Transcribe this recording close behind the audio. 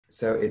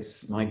So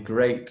it's my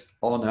great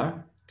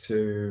honor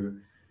to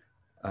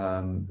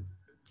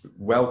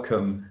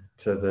welcome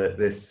to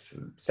this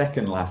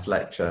second last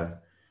lecture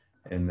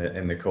in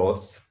the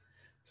course,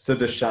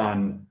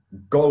 Sudarshan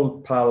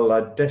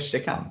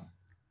Gopaladesikan,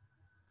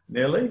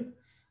 nearly,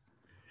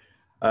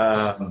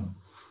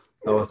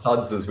 or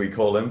Suds as we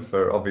call him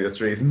for obvious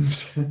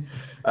reasons.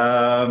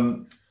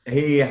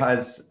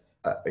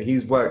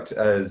 He's worked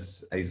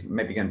as, he's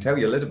maybe going to tell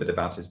you a little bit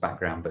about his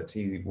background, but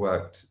he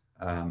worked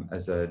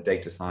as a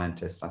data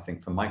scientist, I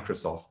think, for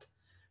Microsoft,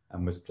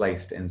 and was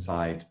placed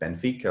inside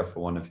Benfica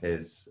for one of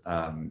his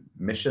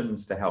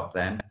missions to help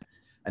them,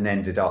 and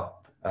ended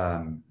up,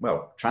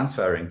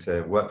 transferring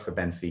to work for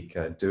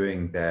Benfica,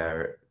 doing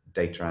their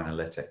data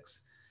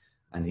analytics.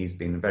 And he's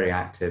been very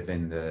active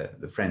in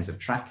the Friends of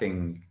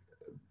Tracking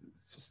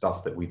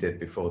stuff that we did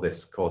before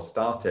this course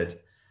started.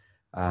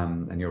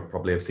 And you'll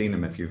probably have seen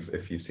him if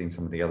you've seen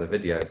some of the other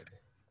videos.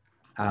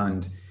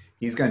 And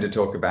he's going to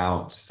talk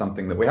about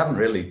something that we haven't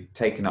really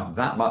taken up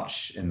that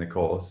much in the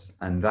course,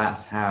 and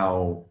that's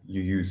how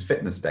you use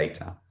fitness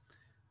data.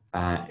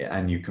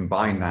 And you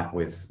combine that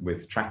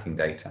with tracking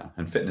data.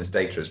 And fitness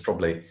data is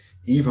probably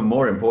even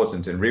more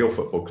important in real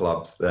football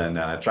clubs than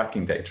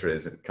tracking data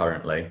is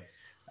currently,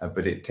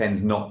 but it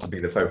tends not to be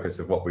the focus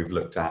of what we've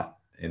looked at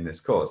in this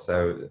course.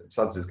 So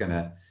Suds is going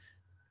to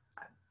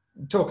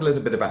talk a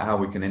little bit about how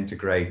we can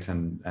integrate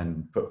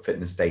and put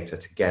fitness data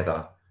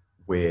together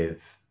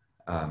with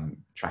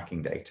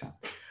tracking data.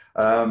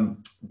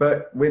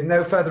 But with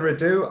no further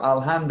ado,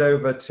 I'll hand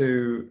over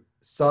to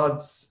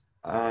Suds,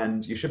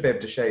 and you should be able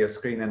to share your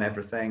screen and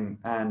everything.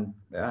 And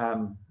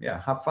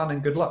yeah, have fun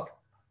and good luck.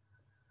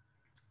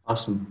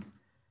 Awesome.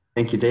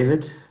 Thank you,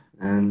 David.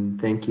 And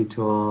thank you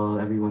to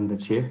everyone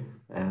that's here.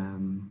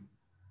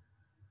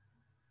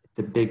 It's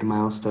a big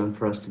milestone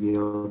for us to be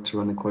able to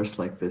run a course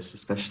like this,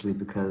 especially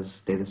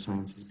because data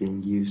science is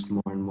being used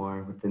more and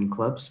more within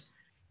clubs.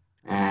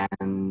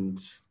 And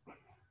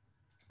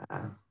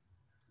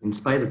in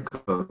spite of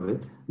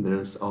COVID,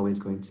 there's always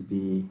going to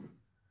be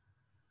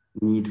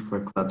need for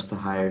clubs to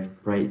hire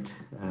bright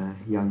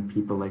young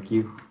people like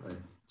you.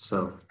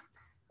 So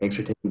thanks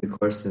for taking the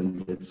course,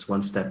 and it's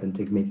one step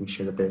into making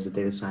sure that there's a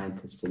data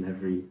scientist in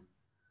every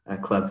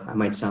club. I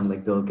might sound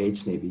like Bill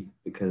Gates maybe,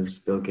 because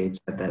Bill Gates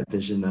had that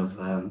vision of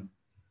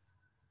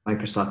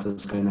Microsoft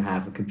is going to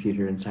have a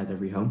computer inside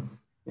every home.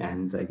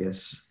 And I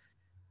guess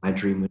my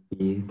dream would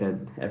be that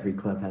every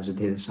club has a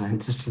data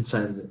scientist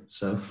inside of it.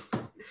 So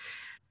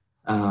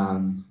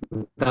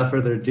without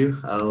further ado,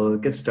 I'll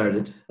get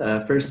started.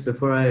 First,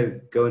 before I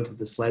go into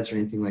the slides or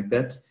anything like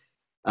that,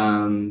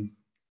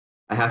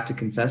 I have to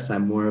confess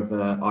I'm more of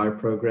a R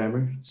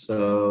programmer.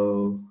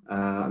 So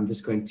I'm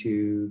just going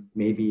to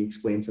maybe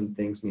explain some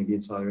things. Maybe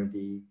it's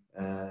already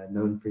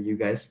known for you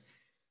guys.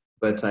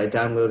 But I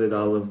downloaded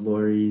all of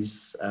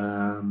Laurie's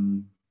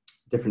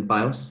different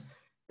files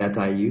that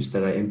I use,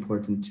 that I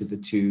import into the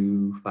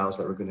two files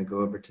that we're going to go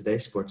over today,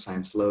 Sports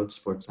Science Load,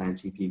 Sports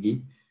Science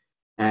EPV.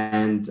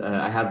 And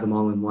I have them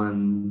all in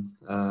one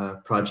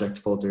project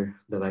folder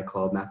that I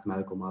call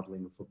Mathematical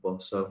Modeling of Football.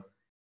 So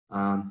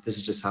this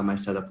is just how my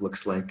setup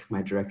looks like,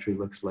 my directory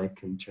looks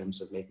like, in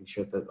terms of making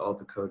sure that all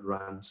the code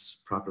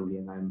runs properly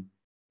and I'm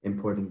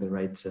importing the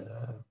right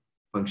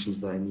functions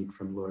that I need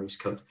from Laurie's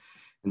code.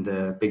 And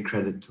a big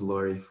credit to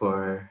Laurie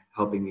for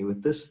helping me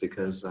with this,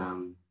 because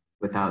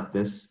without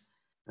this,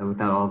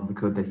 without all of the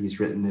code that he's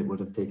written, it would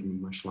have taken me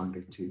much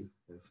longer to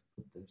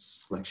put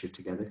this lecture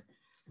together.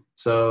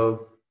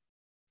 So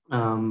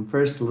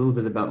first, a little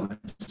bit about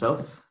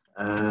myself.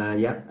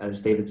 Yeah,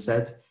 as David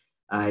said,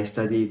 I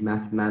studied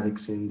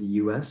mathematics in the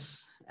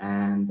US,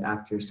 and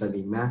after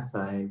studying math,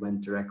 I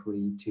went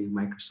directly to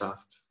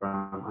Microsoft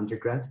from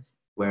undergrad,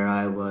 where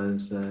I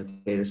was a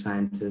data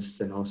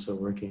scientist and also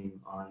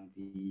working on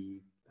the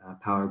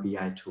Power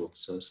BI tool,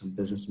 so some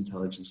business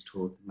intelligence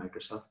tool within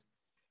Microsoft.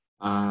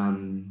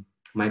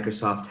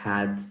 Microsoft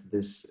had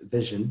this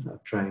vision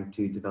of trying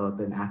to develop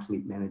an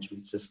athlete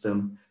management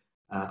system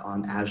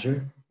on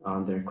Azure,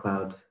 on their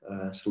cloud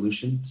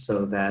solution,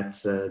 so that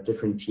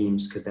different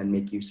teams could then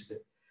make use of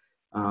it.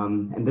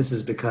 And this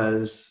is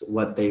because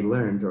what they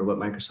learned, or what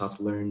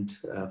Microsoft learned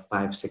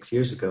 5-6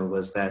 years ago,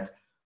 was that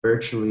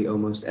virtually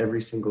almost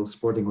every single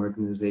sporting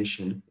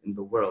organization in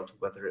the world,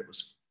 whether it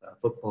was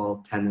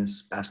football,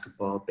 tennis,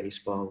 basketball,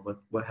 baseball,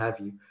 what have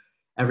you,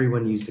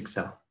 everyone used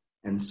Excel.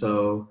 And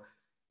so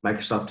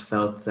Microsoft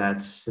felt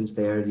that since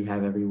they already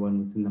have everyone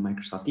within the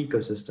Microsoft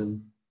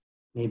ecosystem,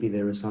 maybe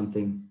there was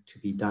something to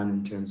be done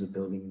in terms of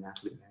building an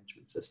athlete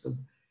management system.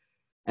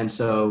 And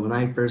so when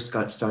I first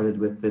got started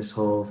with this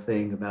whole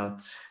thing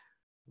about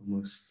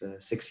almost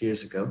 6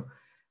 years ago,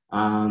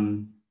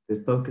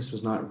 the focus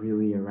was not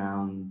really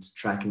around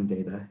tracking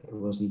data. It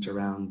wasn't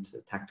around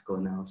tactical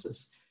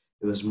analysis.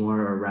 It was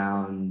more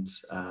around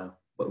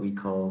what we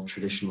call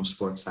traditional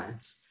sports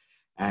science.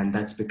 And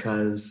that's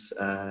because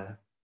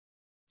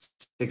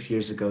 6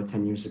 years ago,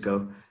 10 years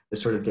ago, the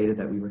sort of data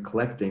that we were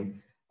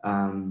collecting,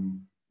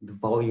 the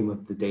volume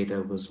of the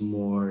data was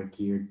more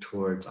geared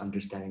towards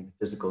understanding the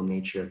physical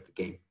nature of the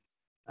game.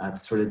 the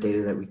sort of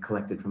data that we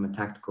collected from a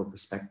tactical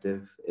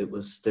perspective, it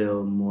was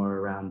still more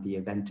around the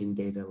eventing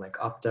data like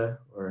Opta,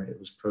 or it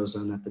was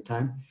Prozone at the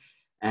time.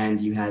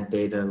 And you had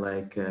data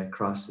like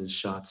crosses,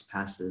 shots,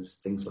 passes,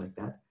 things like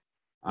that.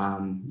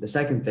 The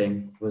second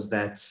thing was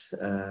that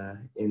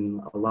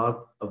in a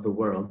lot of the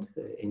world,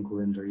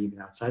 England or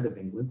even outside of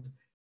England,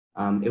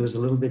 it was a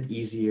little bit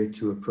easier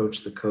to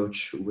approach the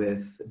coach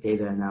with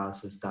data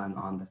analysis done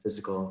on the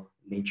physical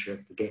nature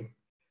of the game.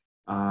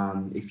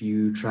 If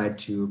you tried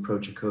to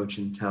approach a coach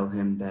and tell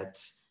him that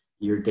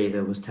your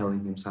data was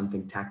telling him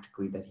something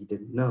tactically that he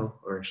didn't know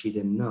or she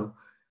didn't know,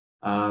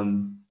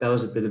 that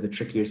was a bit of a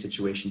trickier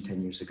situation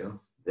 10 years ago.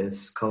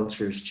 This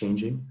culture is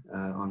changing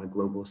on a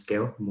global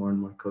scale. More and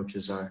more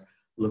coaches are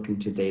looking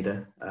to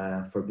data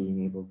for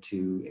being able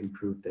to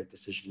improve their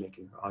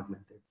decision-making or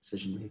augment their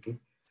decision-making,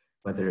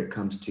 whether it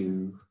comes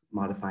to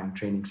modifying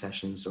training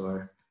sessions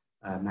or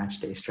match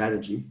day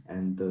strategy.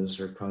 And those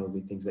are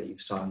probably things that you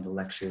saw in the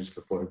lectures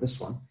before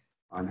this one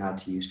on how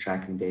to use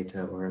tracking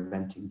data or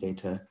eventing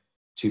data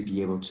to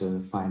be able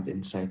to find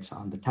insights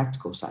on the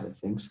tactical side of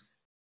things.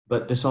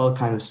 But this all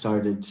kind of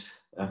started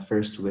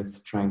first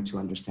with trying to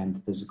understand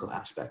the physical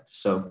aspect.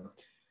 So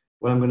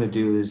what I'm going to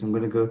do is I'm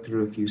going to go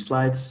through a few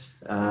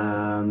slides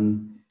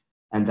and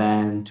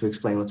then to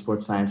explain what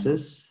sports science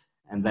is.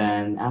 And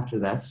then after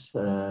that,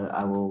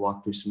 I will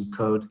walk through some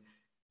code.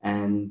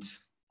 And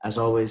as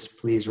always,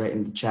 please write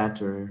in the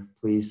chat or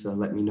please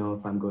let me know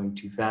if I'm going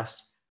too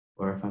fast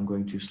or if I'm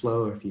going too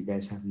slow or if you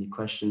guys have any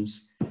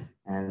questions.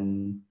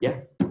 And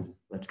yeah,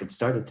 let's get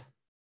started.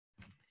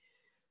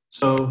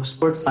 So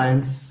sports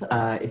science,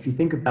 if you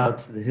think about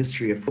the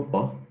history of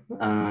football,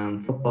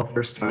 football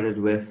first started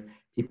with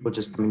people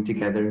just coming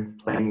together,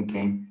 playing a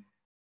game,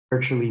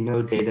 virtually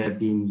no data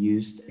being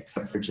used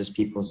except for just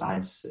people's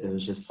eyes. It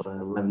was just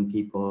 11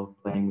 people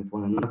playing with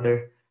one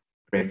another.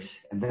 Great.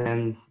 And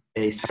then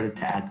they started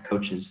to add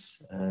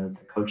coaches. The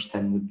coach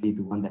then would be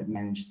the one that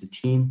managed the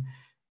team,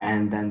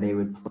 and then they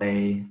would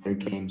play their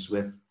games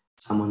with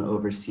someone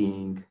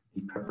overseeing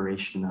the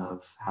preparation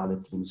of how the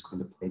team is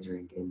going to play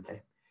during game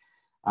day.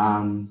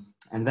 And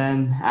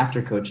then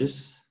after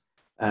coaches,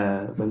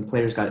 when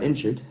players got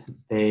injured,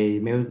 they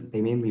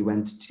mainly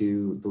went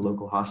to the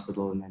local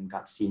hospital and then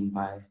got seen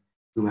by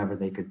whomever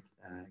they could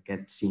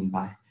get seen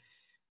by.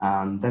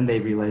 Then they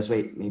realized,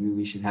 wait, maybe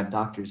we should have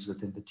doctors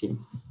within the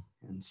team.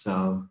 And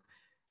so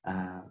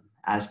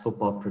as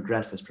football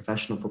progressed, as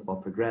professional football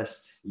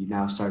progressed, you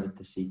now started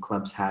to see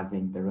clubs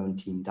having their own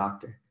team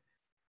doctor.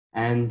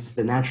 And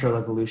the natural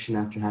evolution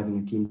after having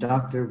a team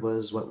doctor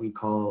was what we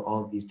call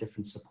all these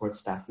different support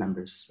staff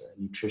members,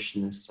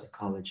 nutritionists,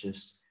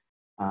 psychologists,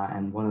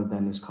 and one of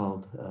them is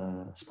called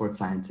sports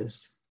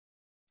scientist.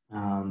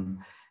 And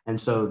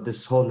so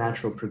this whole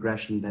natural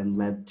progression then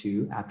led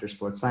to, after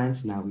sports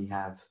science, now we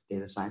have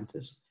data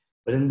scientists.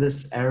 But in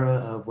this era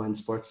of when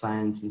sports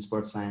science and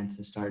sports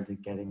scientists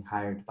started getting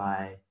hired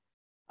by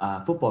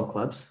football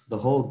clubs, the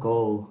whole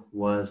goal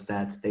was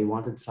that they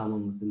wanted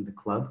someone within the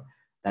club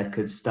that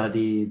could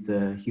study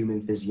the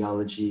human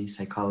physiology,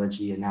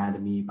 psychology,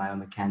 anatomy,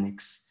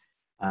 biomechanics,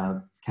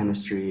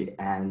 chemistry,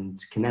 and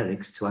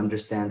kinetics to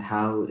understand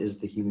how is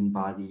the human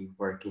body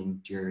working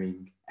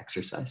during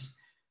exercise,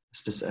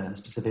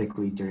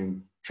 specifically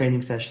during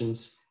training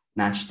sessions,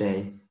 match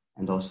day,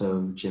 and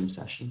also gym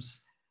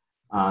sessions.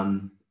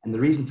 And the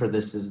reason for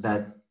this is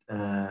that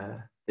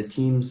the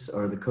teams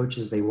or the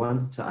coaches, they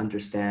wanted to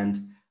understand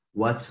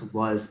what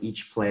was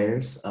each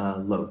player's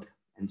load.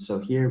 And so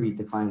here we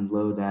define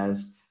load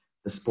as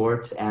the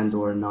sport and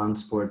or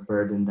non-sport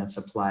burden that's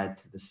applied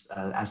to this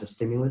as a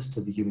stimulus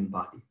to the human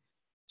body.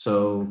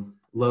 So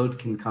load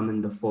can come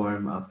in the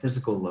form of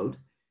physical load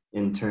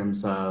in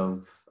terms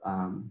of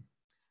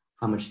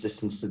how much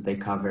distance did they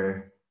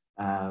cover,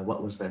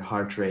 what was their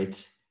heart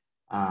rate,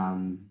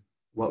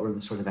 what were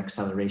the sort of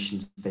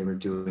accelerations they were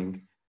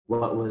doing,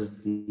 what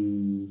was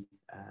the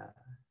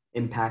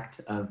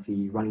impact of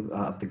the running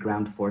of the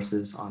ground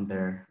forces on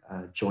their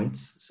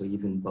joints, so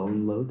even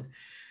bone load.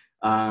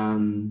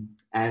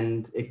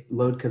 And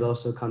load could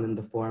also come in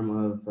the form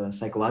of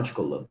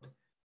psychological load.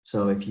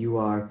 So if you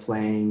are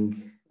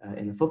playing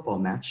in a football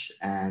match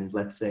and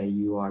let's say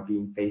you are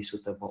being faced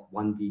with a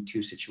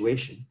 1v2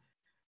 situation,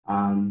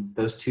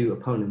 those two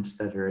opponents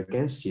that are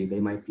against you, they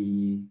might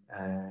be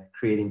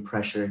creating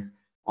pressure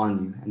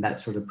on you, and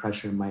that sort of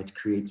pressure might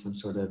create some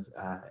sort of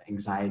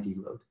anxiety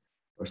load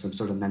or some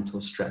sort of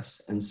mental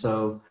stress. And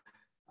so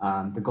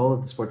the goal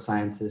of the sports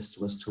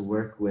scientist was to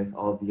work with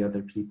all the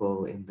other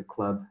people in the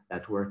club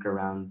that work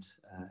around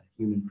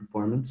human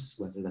performance,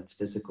 whether that's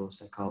physical,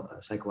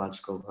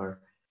 psychological, or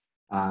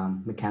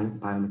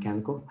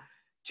biomechanical,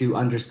 to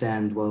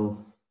understand,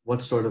 well,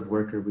 what sort of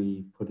work are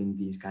we putting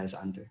these guys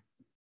under?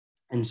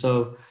 And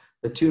so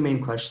the two main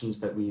questions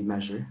that we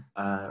measure,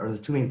 or the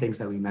two main things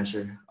that we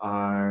measure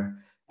are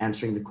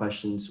answering the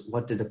questions,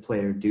 what did a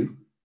player do?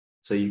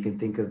 So you can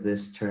think of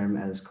this term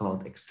as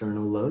called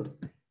external load,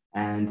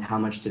 and how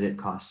much did it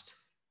cost?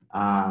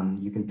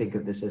 You can think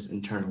of this as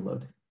internal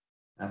load.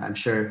 I'm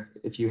sure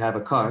if you have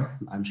a car,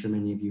 I'm sure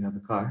many of you have a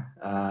car,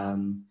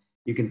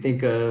 you can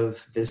think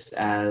of this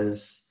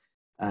as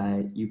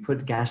you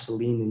put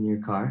gasoline in your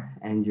car,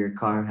 and your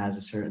car has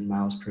a certain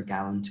miles per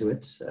gallon to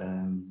it,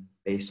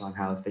 based on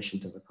how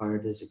efficient of a car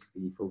it is. It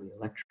could be fully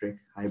electric,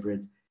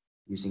 hybrid,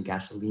 using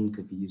gasoline,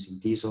 could be using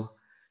diesel.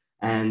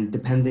 And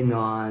depending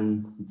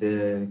on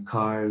the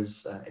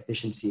car's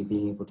efficiency of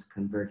being able to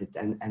convert its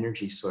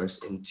energy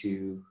source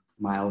into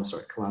miles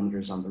or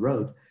kilometers on the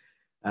road,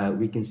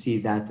 we can see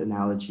that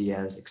analogy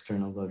as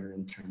external load or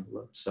internal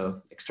load.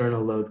 So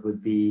external load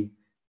would be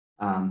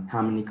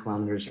how many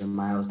kilometers or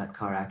miles that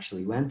car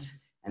actually went,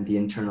 and the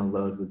internal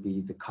load would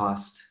be the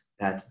cost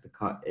that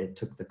it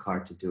took the car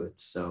to do it.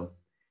 So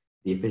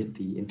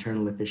the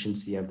internal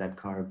efficiency of that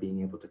car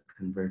being able to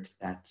convert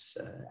that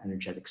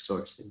energetic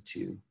source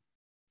into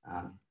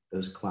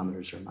those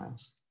kilometers or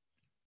miles.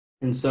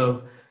 And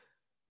so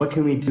what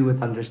can we do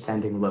with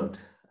understanding load?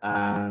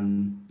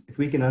 If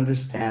we can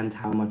understand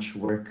how much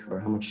work or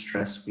how much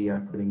stress we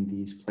are putting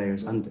these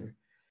players under,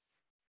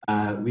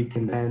 we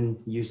can then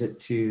use it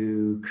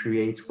to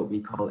create what we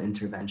call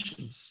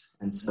interventions.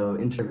 And so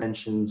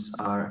interventions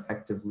are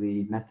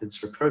effectively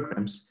methods or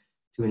programs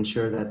to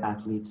ensure that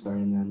athletes are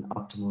in an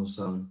optimal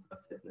zone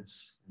of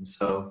fitness. And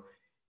so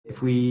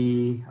if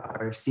we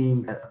are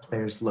seeing that a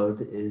player's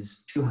load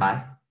is too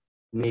high,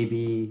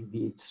 maybe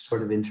the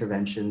sort of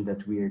intervention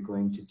that we are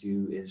going to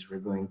do is we're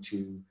going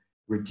to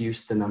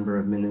reduce the number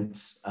of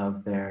minutes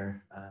of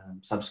their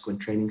subsequent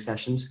training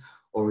sessions,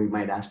 or we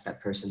might ask that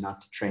person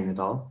not to train at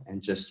all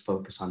and just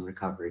focus on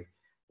recovery.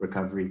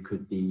 Recovery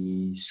could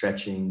be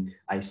stretching,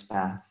 ice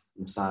bath,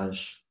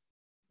 massage,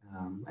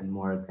 and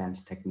more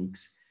advanced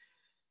techniques.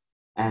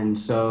 And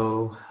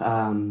so,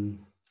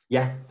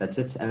 yeah, that's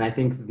it. And I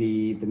think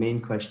the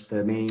main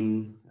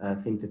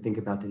thing to think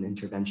about in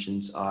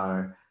interventions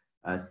are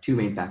two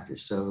main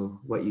factors.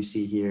 So what you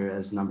see here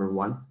as number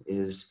one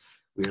is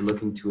we're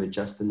looking to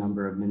adjust the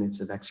number of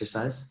minutes of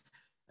exercise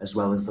as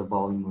well as the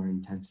volume or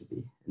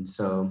intensity. And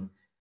so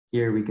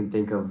here we can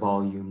think of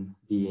volume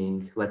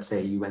being, let's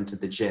say you went to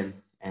the gym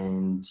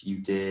and you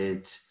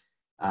did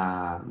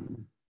 5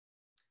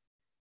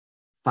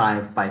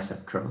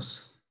 bicep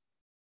curls.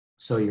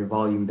 So your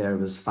volume there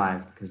was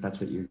 5 because that's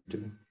what you're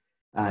doing.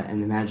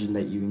 And imagine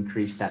that you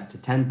increase that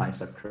to 10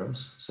 bicep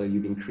curls. So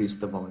you've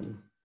increased the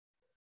volume.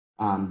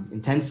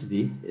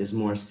 Intensity is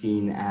more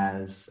seen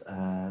as,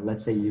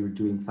 let's say you were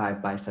doing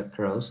 5 bicep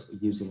curls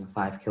using a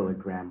 5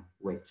 kilogram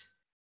weight.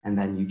 And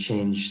then you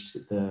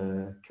changed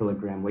the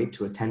kilogram weight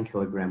to a 10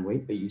 kilogram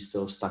weight, but you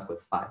still stuck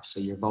with 5. So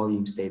your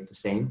volume stayed the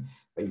same,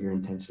 but your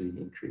intensity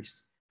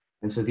increased.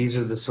 And so these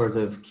are the sort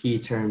of key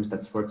terms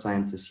that sports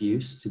scientists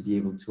use to be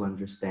able to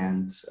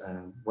understand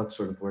what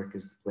sort of work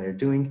is the player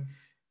doing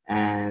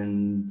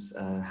and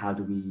how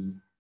do we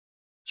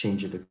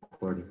change it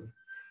accordingly.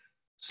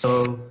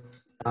 So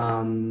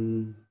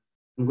I'm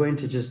going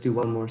to just do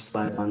one more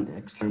slide on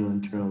external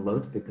internal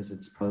load because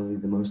it's probably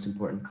the most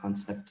important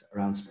concept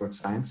around sports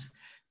science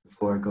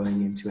before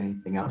going into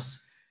anything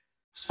else.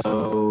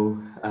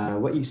 So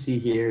what you see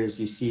here is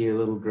you see a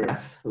little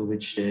graph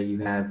which you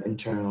have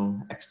internal,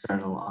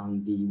 external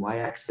on the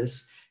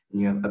y-axis,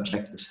 and you have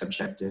objective,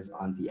 subjective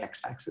on the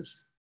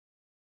x-axis.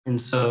 And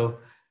so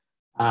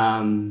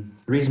the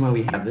reason why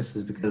we have this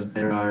is because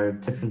there are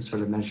different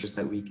sort of measures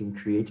that we can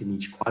create in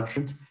each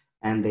quadrant,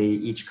 and they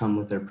each come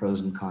with their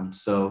pros and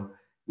cons. So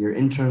your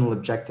internal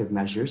objective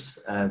measures,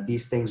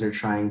 these things are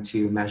trying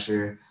to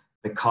measure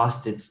the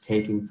cost it's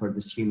taking for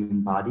this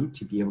human body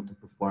to be able to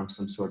perform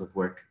some sort of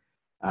work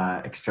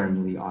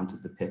externally onto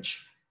the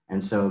pitch.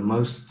 And so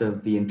most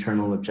of the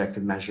internal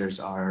objective measures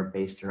are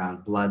based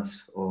around blood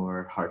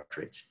or heart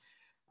rate.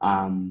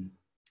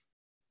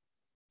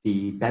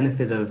 The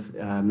benefit of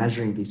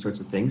measuring these sorts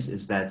of things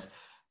is that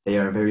they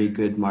are very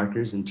good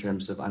markers in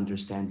terms of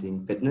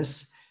understanding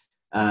fitness.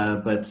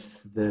 But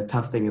the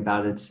tough thing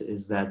about it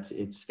is that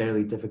it's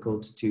fairly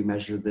difficult to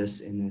measure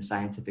this in a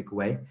scientific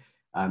way,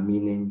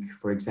 meaning,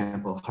 for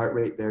example, heart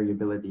rate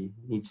variability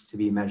needs to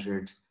be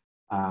measured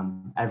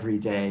every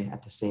day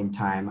at the same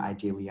time,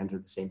 ideally under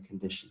the same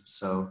conditions.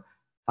 So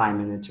 5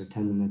 minutes or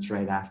 10 minutes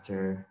right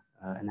after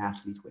an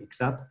athlete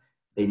wakes up,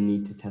 they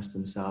need to test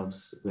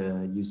themselves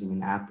using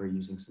an app or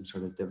using some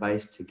sort of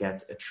device to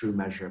get a true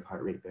measure of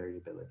heart rate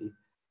variability.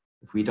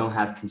 If we don't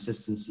have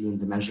consistency in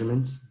the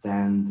measurements,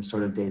 then the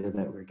sort of data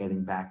that we're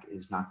getting back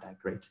is not that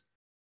great.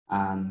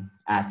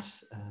 At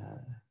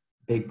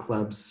big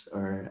clubs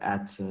or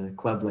at a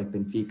club like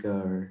Benfica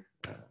or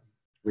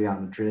Real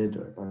Madrid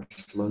or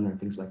Barcelona or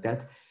things like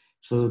that,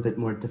 it's a little bit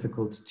more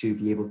difficult to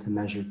be able to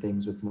measure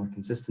things with more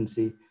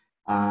consistency,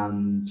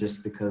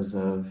 just because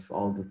of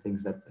all the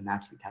things that an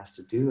athlete has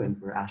to do, and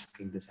we're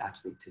asking this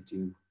athlete to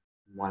do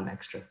one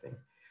extra thing.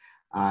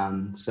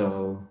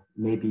 So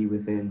maybe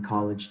within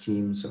college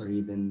teams or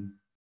even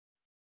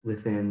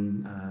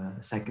within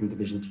second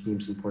division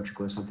teams in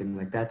Portugal or something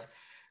like that,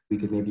 we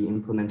could maybe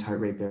implement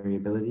heart rate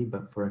variability,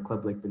 but for a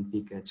club like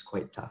Benfica, it's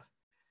quite tough.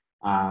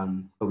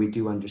 But we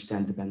do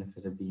understand the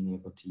benefit of being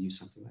able to use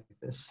something like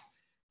this.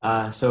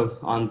 So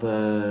on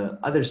the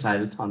other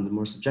side, on the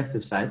more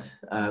subjective side,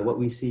 what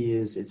we see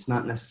is it's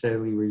not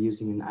necessarily we're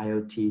using an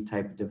IoT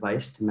type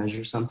device to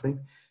measure something,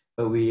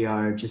 but we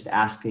are just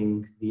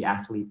asking the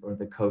athlete or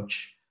the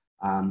coach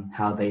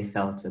how they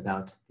felt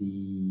about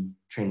the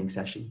training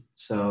session.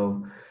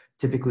 So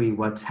typically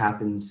what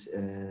happens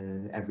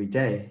every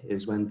day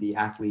is when the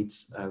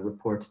athletes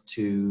report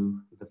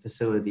to the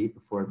facility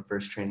before the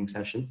first training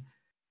session,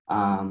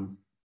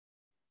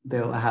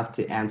 they'll have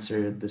to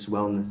answer this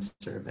wellness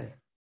survey.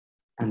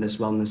 And this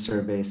wellness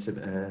survey is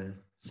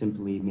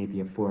simply maybe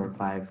a 4 or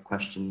 5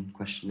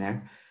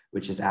 questionnaire,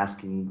 which is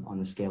asking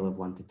on a scale of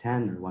 1 to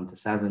 10 or 1 to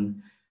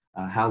 7,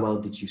 how well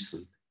did you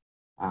sleep?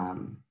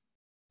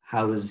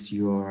 How is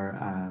your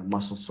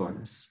muscle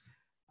soreness?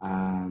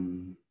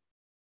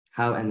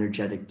 How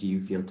energetic do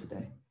you feel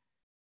today?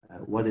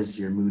 What is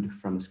your mood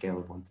from a scale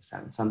of 1 to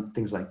 7? Some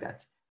things like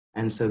that.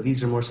 And so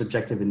these are more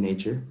subjective in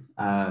nature.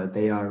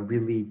 They are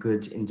really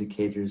good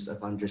indicators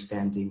of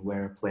understanding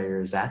where a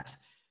player is at.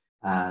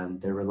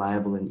 They're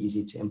reliable and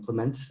easy to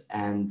implement,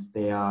 and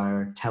they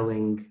are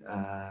telling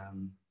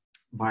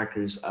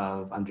markers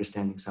of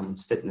understanding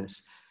someone's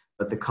fitness.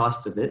 But the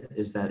cost of it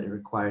is that it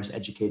requires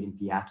educating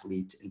the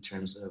athlete in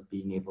terms of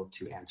being able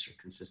to answer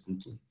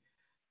consistently.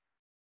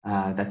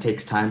 That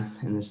takes time,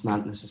 and it's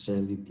not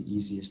necessarily the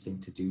easiest thing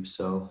to do.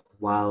 So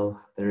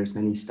while there's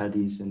many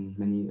studies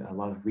and a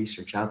lot of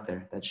research out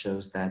there that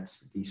shows that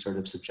these sort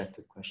of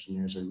subjective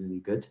questionnaires are really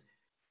good,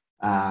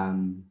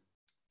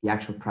 the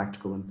actual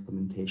practical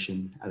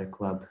implementation at a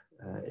club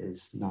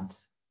is not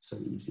so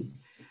easy.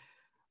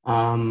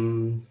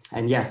 And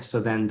yeah, so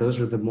then those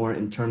are the more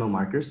internal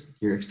markers.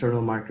 Your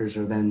external markers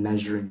are then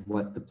measuring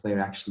what the player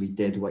actually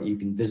did, what you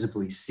can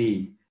visibly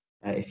see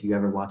if you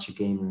ever watch a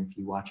game or if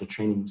you watch a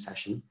training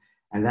session.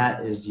 And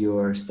that is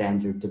your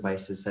standard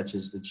devices such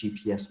as the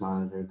GPS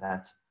monitor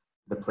that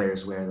the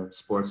players wear, that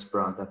sports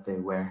bra that they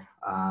wear,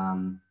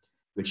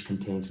 which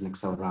contains an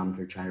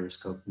accelerometer,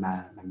 gyroscope,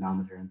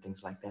 magnometer, and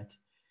things like that.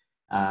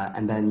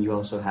 And then you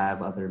also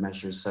have other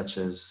measures such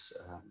as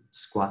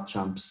squat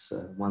jumps,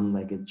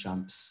 one-legged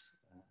jumps,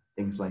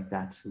 things like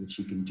that, which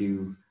you can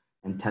do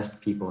and test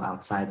people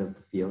outside of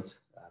the field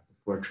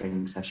before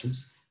training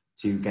sessions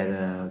to get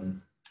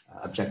an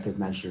objective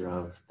measure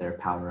of their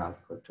power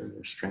output or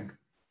their strength.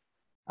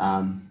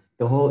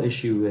 The whole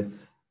issue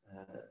with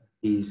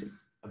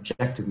these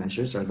objective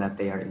measures are that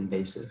they are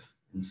invasive.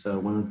 And so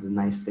one of the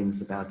nice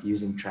things about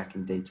using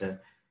tracking data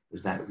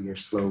is that we are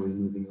slowly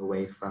moving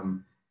away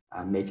from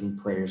making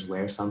players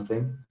wear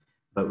something,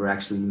 but we're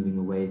actually moving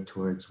away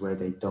towards where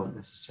they don't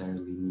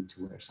necessarily need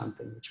to wear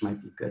something, which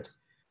might be good.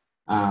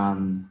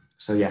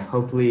 So yeah,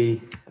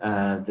 hopefully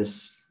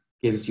this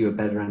gives you a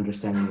better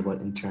understanding of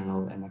what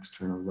internal and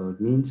external load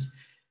means.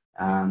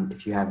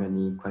 If you have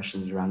any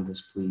questions around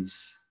this,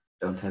 please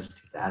don't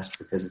hesitate to ask,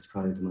 because it's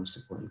probably the most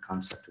important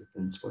concept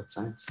within sports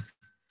science.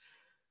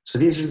 So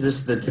these are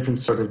just the different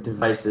sort of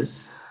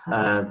devices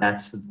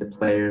that the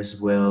players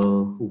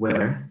will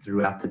wear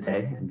throughout the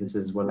day. And this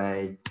is what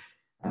I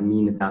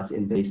mean about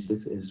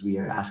invasive, is we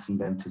are asking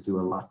them to do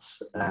a lot.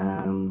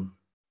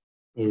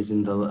 Is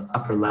in the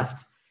upper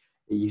left,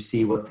 you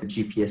see what the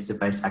GPS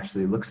device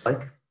actually looks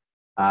like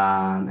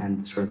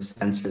and the sort of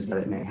sensors that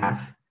it may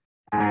have.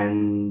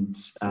 And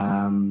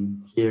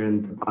here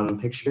in the bottom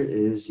picture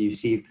is you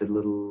see the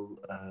little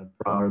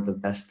bra or the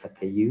vest that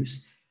they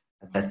use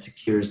that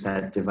secures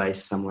that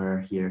device somewhere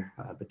here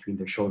between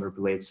their shoulder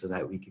blades so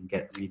that we can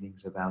get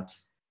readings about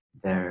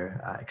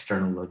their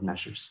external load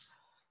measures.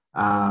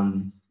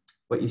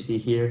 What you see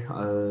here,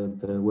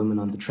 the women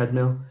on the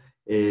treadmill,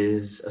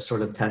 is a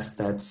sort of test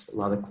that a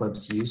lot of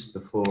clubs use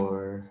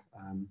before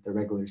the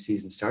regular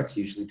season starts,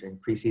 usually during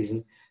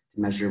preseason, to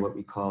measure what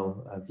we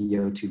call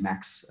VO2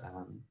 max.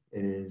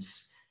 It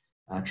is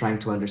trying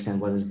to understand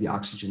what is the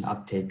oxygen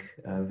uptake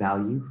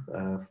value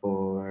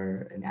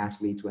for an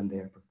athlete when they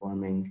are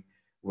performing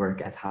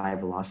work at high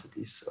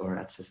velocities or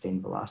at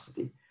sustained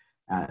velocity.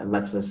 It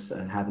lets us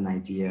have an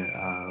idea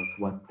of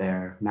what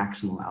their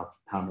maximal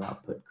power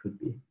output could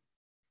be.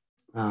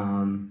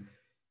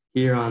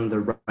 Here on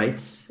the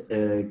right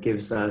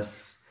gives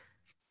us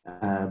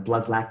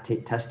blood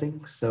lactate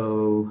testing.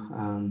 So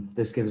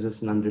this gives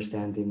us an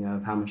understanding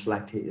of how much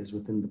lactate is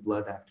within the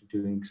blood after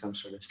doing some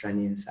sort of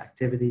strenuous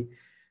activity.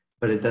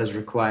 But it does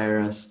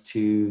require us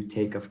to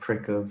take a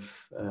prick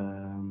of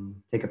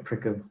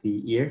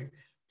the ear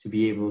to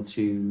be able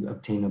to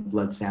obtain a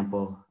blood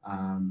sample,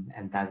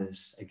 and that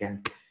is,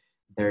 again,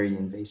 very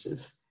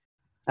invasive.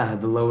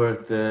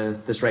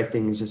 This right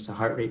thing is just a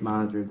heart rate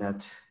monitor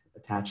that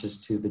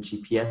attaches to the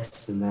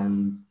GPS, and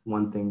then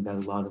one thing that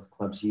a lot of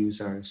clubs use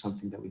are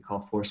something that we call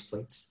force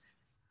plates.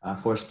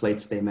 Force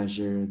plates, they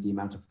measure the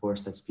amount of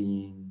force that's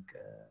being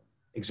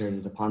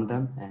exerted upon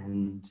them,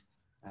 and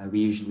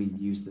we usually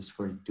use this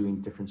for doing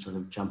different sort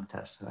of jump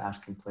tests, so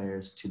asking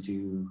players to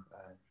do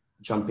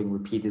jumping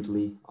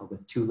repeatedly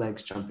with 2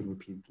 legs, jumping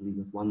repeatedly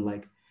with 1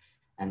 leg.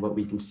 And what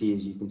we can see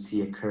is you can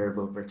see a curve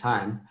over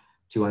time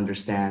to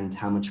understand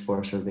how much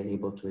force are they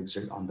able to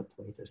exert on the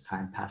plate as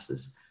time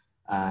passes.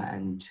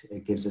 And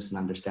it gives us an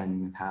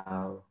understanding of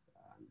how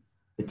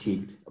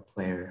fatigued a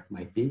player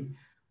might be.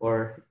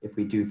 Or if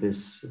we do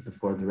this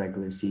before the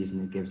regular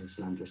season, it gives us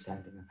an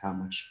understanding of how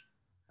much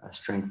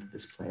strength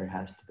this player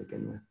has to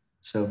begin with.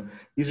 So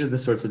these are the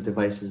sorts of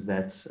devices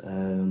that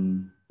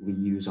we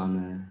use on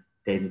a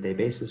day-to-day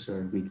basis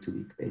or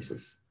week-to-week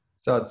basis.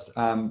 So it's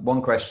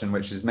one question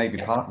which is maybe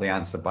partly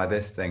answered by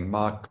this thing.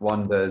 Mark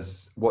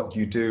wonders what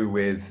you do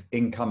with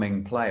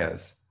incoming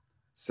players.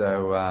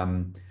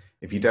 So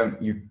if you don't,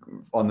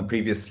 on the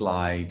previous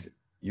slide,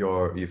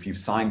 if you've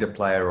signed a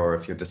player or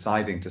if you're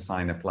deciding to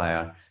sign a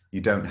player, you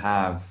don't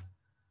have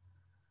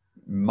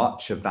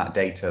much of that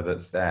data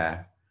that's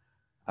there.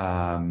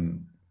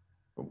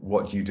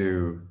 What do you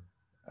do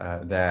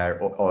there,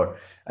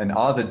 and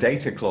are the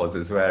data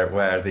clauses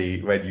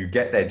where you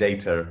get their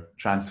data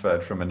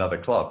transferred from another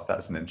club?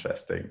 That's an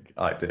interesting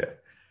idea.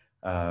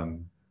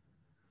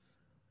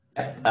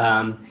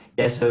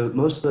 Yeah, so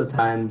most of the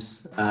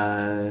times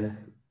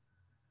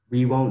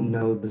we won't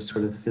know the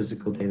sort of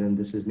physical data, and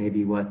this is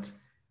maybe what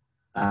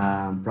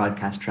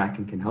broadcast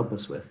tracking can help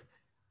us with.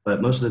 But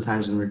most of the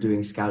times when we're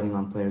doing scouting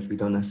on players, we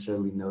don't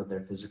necessarily know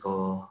their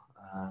physical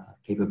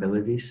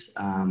capabilities.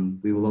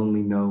 We will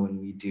only know when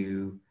we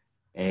do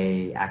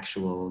a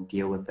actual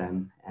deal with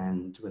them,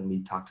 and when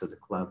we talk to the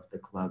club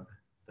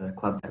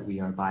that we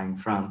are buying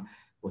from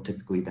will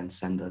typically then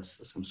send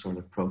us some sort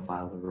of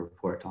profile or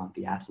report on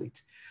the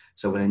athlete.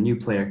 So when a new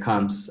player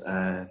comes,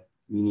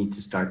 we need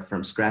to start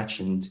from scratch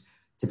and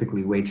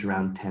typically wait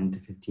around 10 to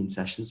 15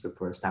 sessions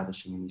before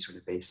establishing any sort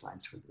of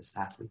baselines for this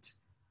athlete.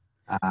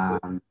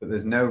 But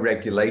there's no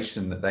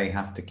regulation that they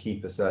have to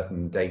keep a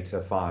certain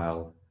data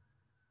file.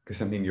 Because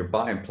I mean, you're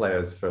buying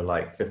players for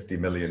like 50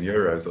 million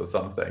euros or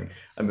something,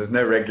 and there's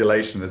no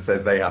regulation that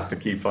says they have to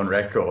keep on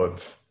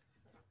record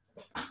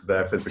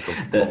their physical.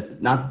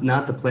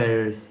 Not the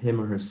player,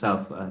 him or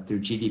herself. Through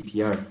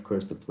GDPR, of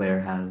course, the player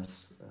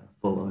has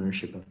full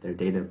ownership of their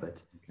data,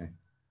 but the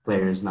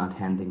player is not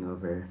handing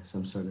over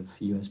some sort of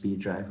USB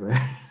drive or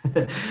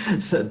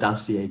so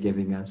dossier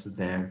giving us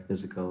their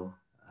physical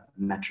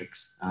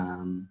metrics.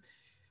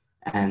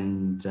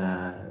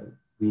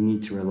 We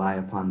need to rely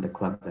upon the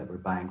club that we're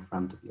buying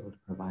from to be able to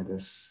provide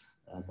us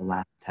the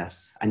last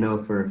test. I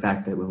know for a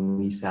fact that when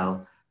we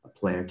sell a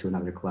player to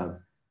another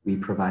club, we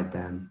provide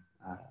them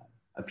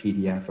a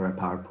PDF or a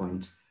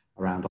PowerPoint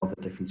around all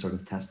the different sort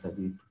of tests that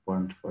we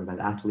performed for that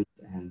athlete,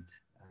 and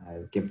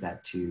give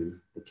that to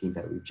the team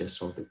that we've just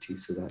sold it to,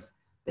 so that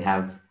they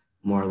have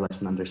more or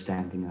less an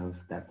understanding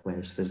of that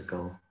player's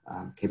physical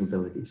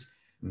capabilities.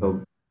 Mm-hmm.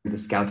 But the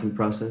scouting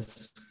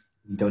process,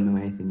 we don't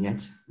know anything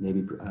yet.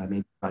 Maybe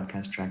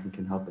broadcast tracking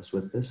can help us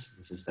with this.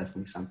 This is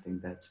definitely something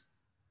that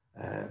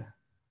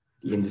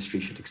the industry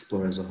should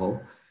explore as a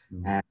whole.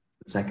 Mm-hmm. And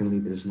secondly,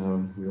 there's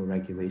no real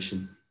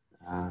regulation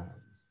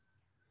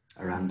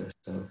around this.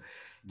 So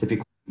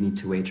typically we need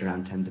to wait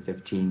around 10 to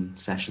 15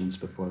 sessions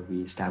before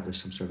we establish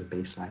some sort of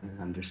baseline and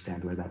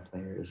understand where that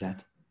player is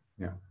at.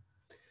 Yeah.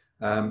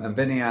 And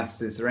Vinny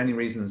asks, is there any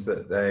reasons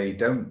that they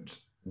don't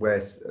wear,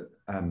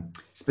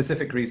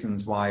 specific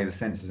reasons why the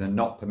sensors are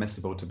not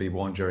permissible to be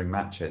worn during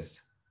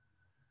matches?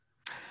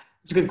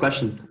 It's a good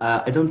question.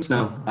 I don't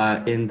know.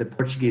 In the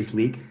Portuguese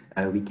league,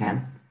 we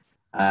can.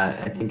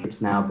 I think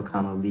it's now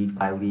become a league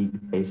by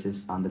league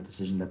basis on the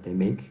decision that they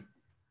make.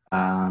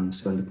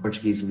 So in the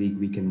Portuguese league,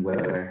 we can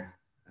wear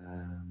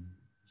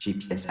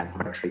GPS and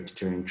heart rate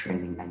during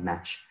training and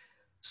match.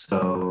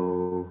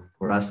 So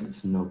for us,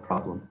 it's no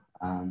problem.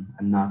 I'm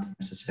not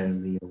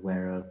necessarily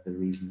aware of the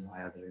reason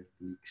why other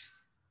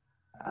leagues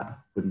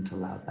wouldn't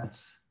allow that.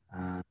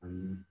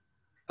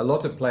 A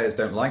lot of players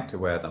don't like to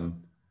wear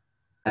them.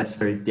 That's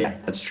true.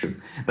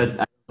 But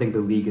I don't think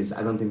the league is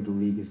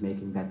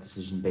making that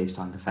decision based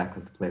on the fact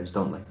that the players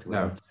don't like to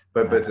wear it.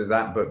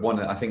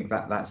 I think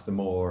that's the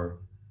more,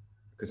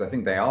 because I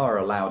think they are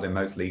allowed in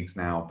most leagues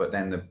now, but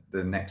then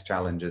the next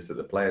challenge is that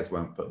the players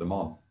won't put them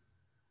on.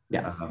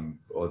 Yeah. And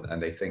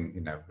they think,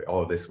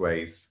 this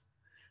weighs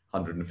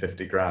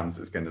 150 grams,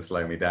 it's going to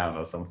slow me down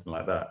or something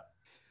like that.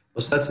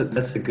 Well, so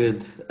that's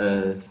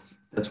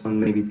one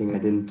maybe thing I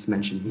didn't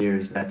mention here,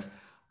 is that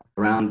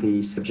around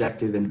the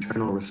subjective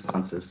internal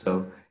responses.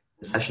 So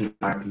the session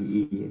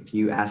RPE, if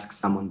you ask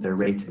someone their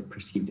rate of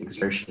perceived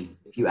exertion,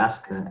 if you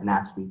ask an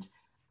athlete,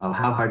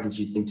 how hard did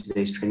you think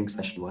today's training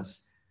session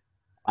was?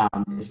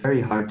 It's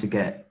very hard to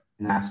get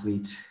an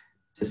athlete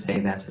to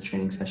say that a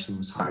training session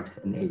was hard,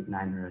 an 8,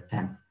 9, or a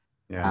 10.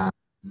 Yeah.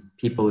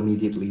 People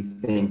immediately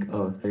think,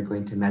 if they're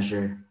going to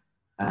measure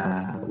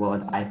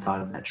what I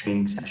thought of that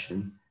training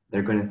session,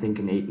 they're going to think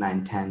an 8,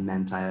 9, 10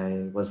 meant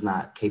I was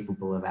not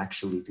capable of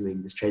actually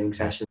doing this training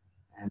session,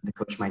 and the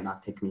coach might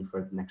not pick me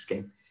for the next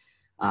game.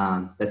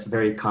 That's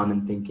very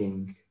common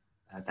thinking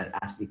that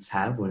athletes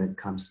have when it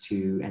comes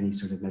to any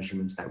sort of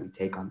measurements that we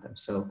take on them.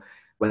 So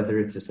whether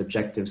it's a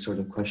subjective sort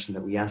of question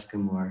that we ask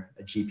them or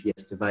a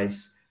GPS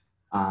device,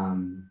 I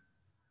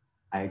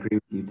agree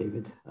with you,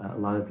 David. A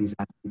lot of these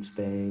athletes,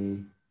 they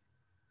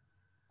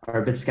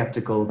are a bit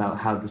skeptical about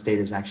how this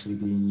data is actually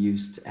being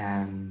used,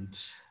 and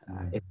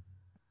if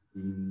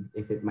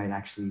it might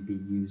actually be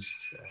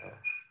used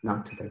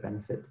not to their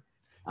benefit.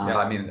 Yeah,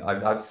 I mean,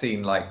 I've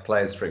seen like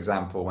players, for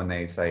example, when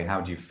they say, "How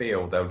do you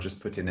feel?" They'll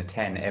just put in a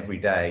 10 every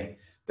day.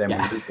 Then we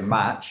Yeah. lose the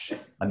match,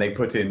 and they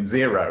put in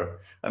 0,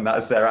 and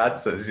that's their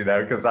answers,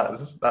 because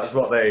that's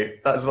what they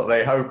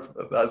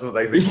hope, that's what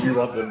they think you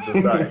want them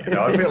to say.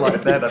 I feel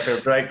like then I feel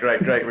great,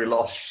 great, great. We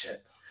lost,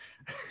 shit.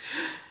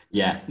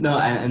 Yeah, no,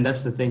 and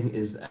that's the thing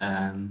is,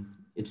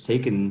 it's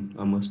taken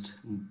almost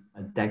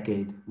a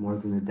decade, more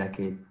than a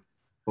decade,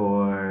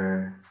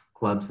 for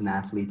clubs and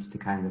athletes to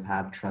kind of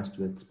have trust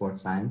with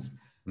sports science.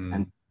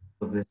 And Mm,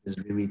 all of this is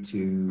really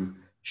to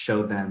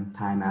show them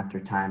time after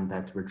time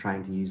that we're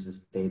trying to use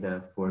this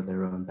data for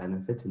their own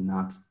benefit and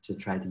not to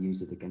try to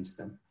use it against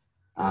them.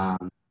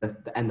 good.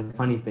 And the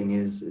funny thing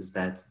is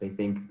that they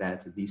think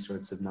that these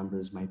sorts of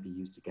numbers might be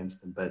used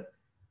against them, but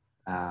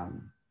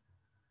um,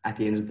 at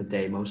the end of the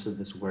day, most of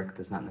this work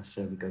does not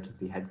necessarily go to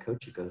the head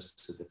coach. It goes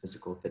to the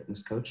physical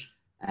fitness coach.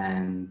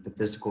 And the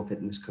physical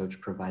fitness coach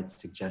provides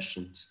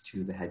suggestions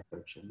to the head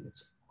coach. And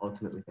it's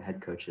ultimately the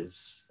head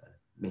coach's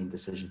main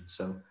decision.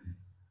 So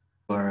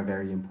you are a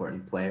very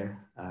important player,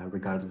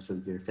 regardless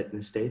of your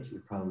fitness state,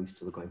 you're probably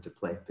still going to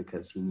play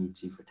because he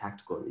needs you for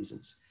tactical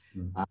reasons.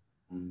 Mm.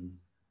 Um,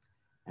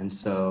 and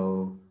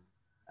so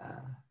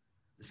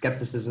the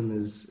skepticism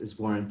is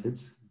warranted,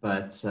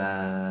 but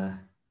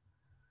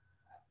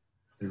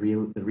the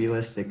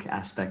realistic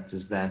aspect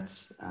is that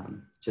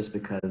just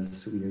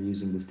because we are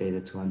using this data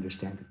to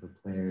understand if a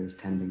player is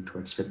tending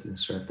towards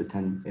fitness or if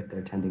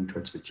they're tending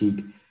towards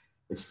fatigue,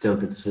 it's still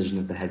the decision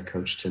of the head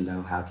coach to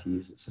know how to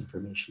use this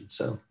information.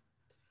 So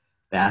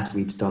the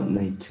athletes don't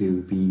need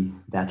to be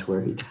that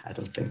worried, I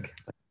don't think.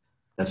 But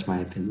that's my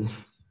opinion.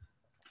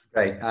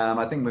 Great.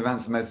 I think we've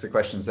answered most of the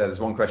questions there. There's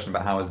one question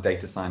about how, as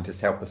data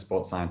scientists, help a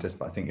sports scientist,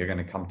 but I think you're going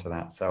to come to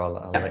that. So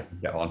I'll let you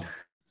get on.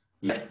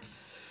 Yeah.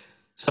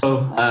 So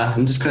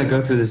I'm just going to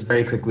go through this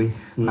very quickly.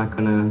 I'm not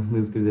going to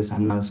move through this.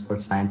 I'm not a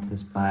sports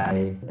scientist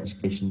by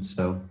education,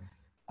 so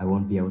I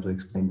won't be able to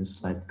explain this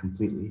slide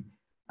completely.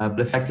 But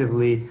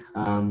effectively,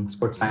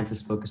 sports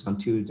scientists focus on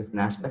two different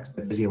aspects: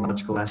 the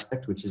physiological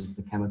aspect, which is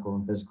the chemical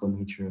and physical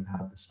nature of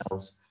how the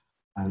cells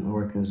and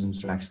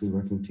organisms are actually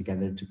working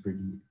together to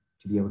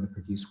be able to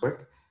produce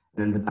work,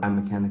 and then the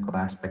biomechanical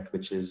aspect,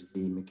 which is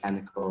the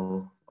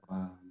mechanical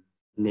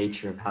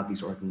nature of how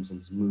these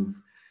organisms move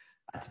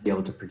to be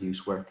able to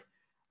produce work.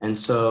 And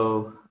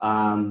so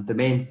the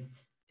main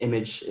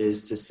image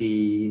is to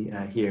see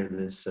here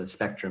this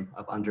spectrum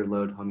of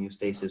underload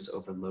homeostasis,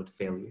 overload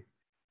failure.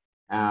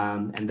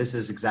 And this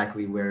is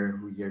exactly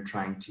where we are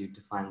trying to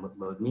define what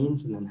load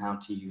means and then how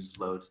to use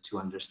load to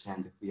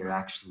understand if we are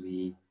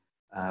actually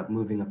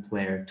moving a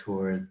player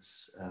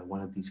towards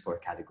one of these four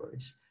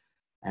categories.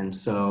 And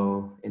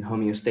so in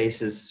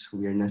homeostasis,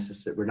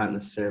 we're not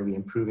necessarily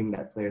improving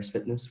that player's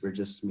fitness. We're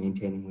just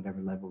maintaining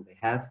whatever level they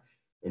have.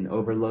 In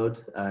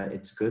overload,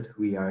 it's good.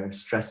 We are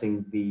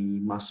stressing the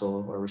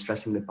muscle, or we're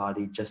stressing the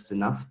body just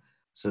enough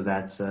so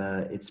that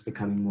it's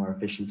becoming more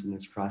efficient in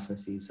its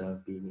processes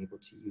of being able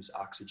to use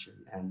oxygen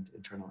and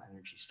internal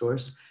energy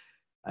stores.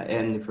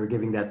 And if we're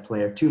giving that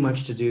player too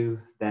much to do,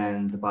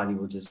 then the body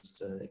will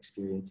just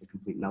experience a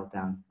complete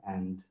meltdown,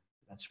 and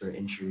that's where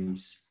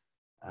injuries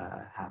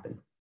happen.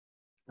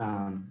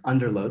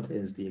 Underload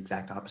is the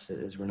exact opposite,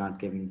 is we're not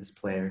giving this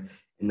player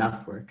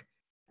enough work.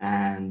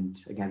 And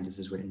again, this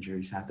is where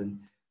injuries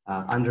happen.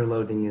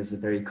 Underloading is a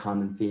very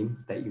common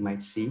theme that you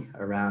might see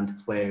around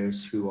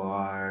players who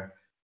are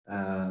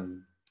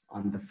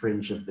on the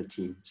fringe of the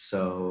team.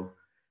 So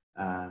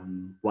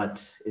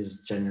what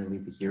is generally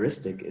the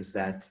heuristic is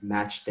that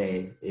match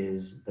day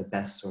is the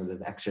best sort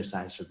of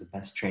exercise or the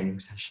best training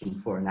session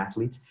for an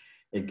athlete.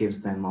 It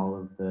gives them all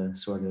of the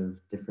sort of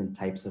different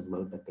types of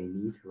load that they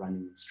need: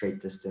 running in straight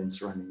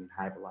distance, running in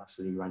high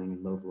velocity, running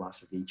in low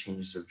velocity,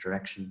 changes of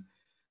direction,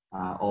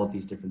 all of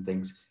these different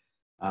things.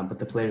 But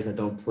the players that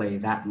don't play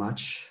that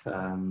much,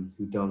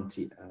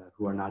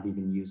 who are not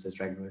even used as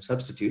regular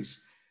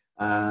substitutes,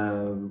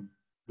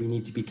 we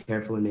need to be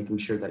careful in making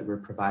sure that we're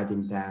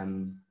providing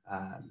them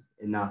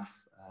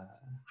enough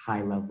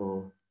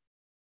high-level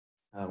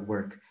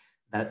work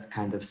that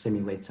kind of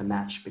simulates a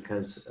match.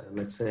 Because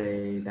let's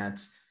say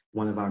that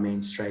one of our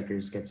main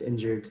strikers gets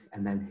injured,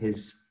 and then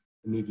his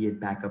immediate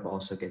backup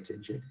also gets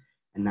injured.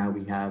 And now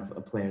we have a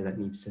player that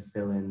needs to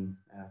fill in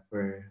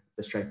for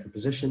the striker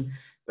position,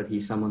 but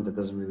he's someone that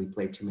doesn't really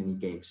play too many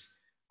games,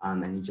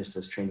 and he just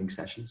does training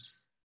sessions.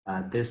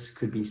 This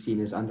could be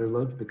seen as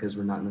underload because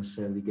we're not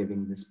necessarily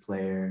giving this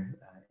player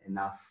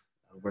enough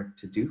work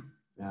to do.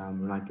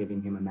 We're not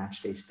giving him a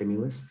match day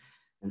stimulus.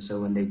 And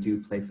so when they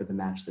do play for the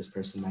match, this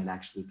person might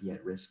actually be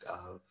at risk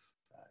of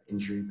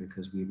injury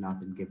because we've not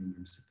been giving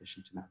them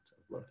sufficient amount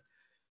of load.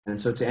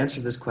 And so to answer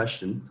this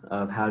question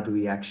of how do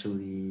we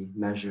actually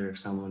measure if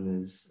someone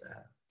is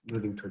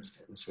moving towards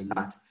fitness or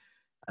not,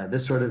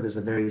 this sort of is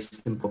a very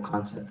simple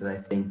concept that I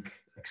think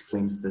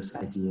explains this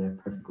idea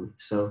perfectly.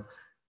 So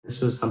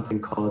this was something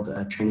called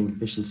a training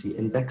efficiency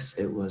index.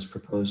 It was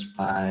proposed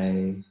by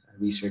a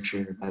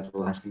researcher by the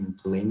last name of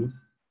Delaney.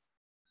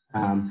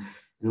 And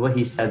what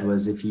he said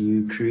was, if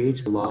you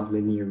create a log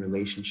linear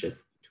relationship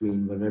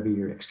between whatever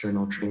your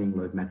external training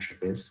load metric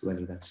is,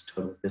 whether that's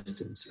total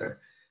distance or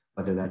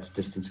whether that's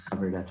distance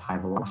covered at high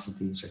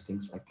velocities or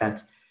things like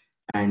that.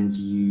 And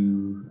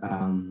you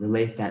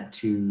relate that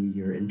to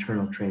your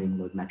internal training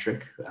load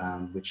metric,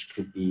 which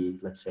could be,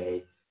 let's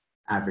say,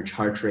 average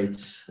heart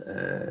rate,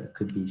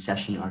 could be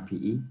session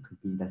RPE,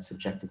 could be that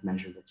subjective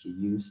measure that you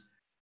use,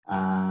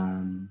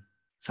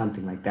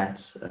 something like that.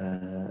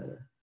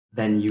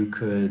 Then you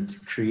could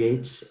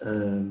create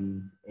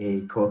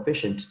a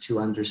coefficient to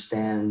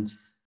understand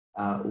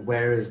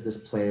where is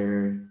this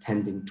player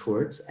tending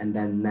towards, and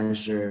then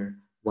measure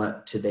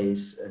what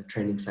today's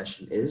training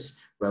session is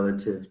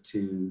relative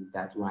to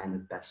that line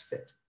of best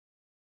fit.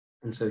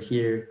 And so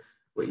here,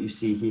 what you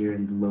see here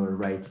in the lower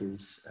right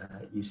is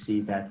you see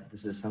that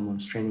this is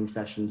someone's training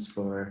sessions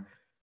for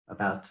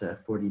about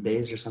 40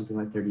 days or something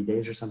like 30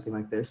 days or something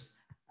like this.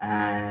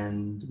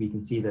 And we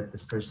can see that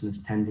this person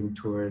is tending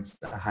towards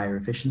a higher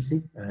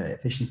efficiency,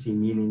 efficiency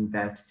meaning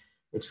that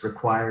it's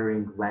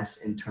requiring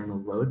less internal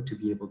load to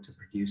be able to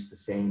produce the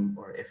same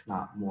or if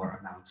not more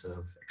amount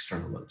of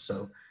external load.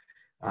 So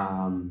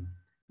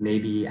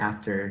maybe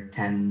after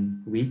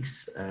 10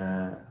 weeks,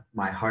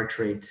 my heart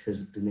rate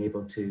has been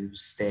able to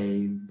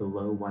stay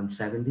below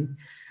 170,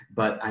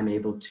 but I'm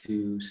able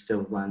to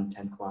still run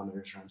 10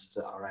 kilometers,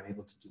 or I'm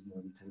able to do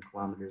more than 10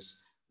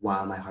 kilometers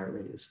while my heart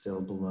rate is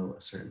still below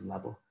a certain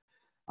level.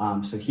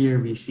 So here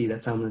we see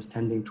that someone is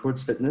tending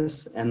towards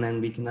fitness, and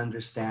then we can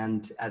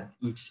understand at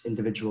each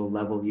individual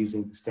level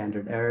using the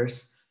standard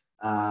errors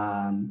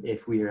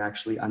if we are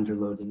actually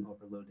underloading,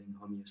 overloading,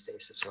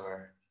 homeostasis,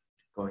 or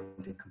going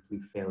into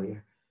complete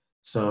failure.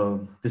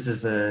 So this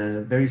is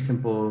a very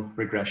simple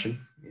regression.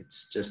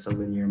 It's just a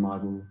linear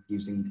model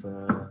using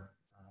the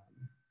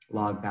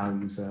log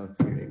values of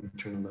your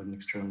internal load and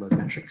external load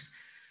metrics.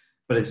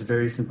 But it's a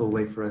very simple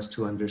way for us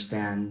to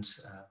understand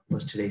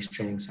was today's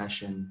training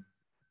session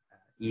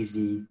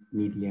easy,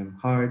 medium,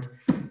 hard,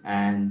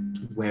 and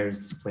where is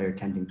this player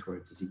tending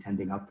towards? Is he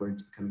tending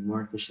upwards, becoming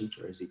more efficient,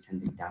 or is he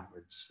tending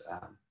downwards,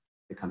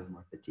 becoming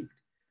more fatigued?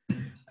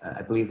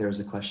 I believe there was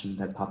a question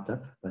that popped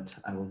up, but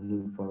I will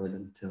move forward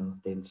until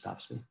David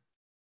stops me.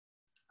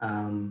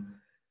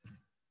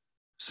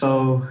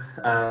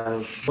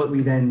 What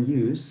we then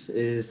use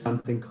is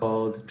something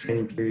called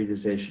training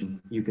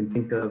periodization. You can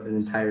think of an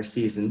entire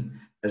season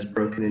as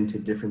broken into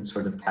different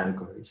sort of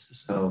categories.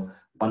 So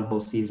one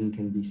whole season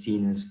can be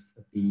seen as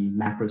the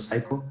macro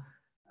cycle.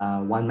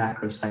 One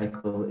macro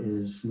cycle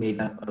is made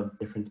up of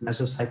different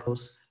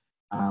mesocycles.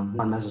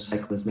 One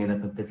mesocycle is made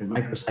up of different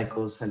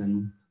microcycles, and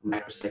then a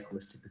microcycle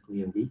is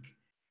typically a week,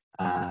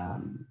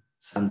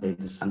 Sunday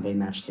to Sunday,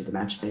 match day to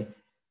match day.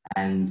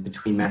 And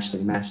between match day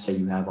to match day,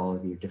 you have all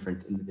of your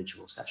different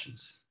individual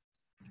sessions.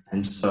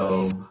 And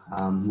so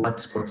what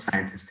sports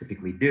scientists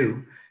typically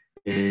do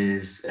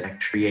is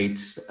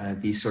create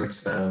these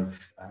sorts of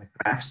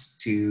graphs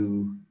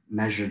to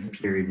measure the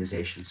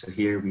periodization. So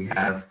here we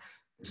have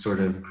the sort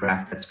of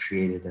graph that's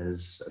created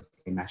as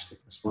a match day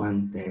plus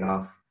 1 day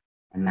off.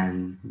 And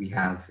then we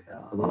have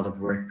a lot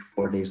of work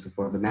 4 days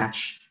before the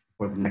match,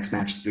 before the next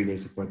match, 3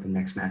 days before the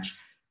next match,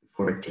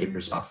 before it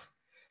tapers off.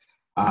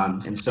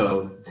 And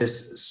so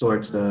this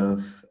sort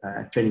of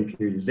training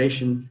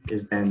periodization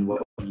is then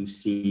what you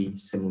see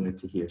similar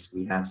to here. So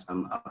we have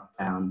some up,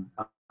 down,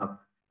 up,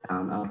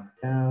 down, up,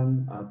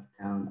 down, up,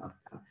 down, up,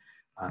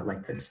 down,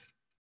 like this.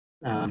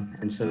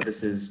 And so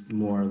this is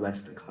more or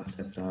less the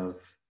concept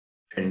of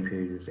training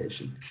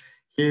periodization.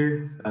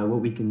 Here, what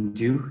we can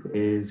do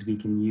is we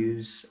can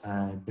use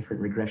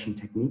different regression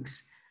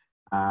techniques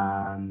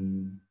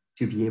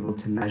to be able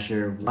to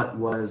measure what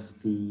was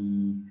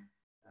the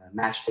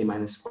match day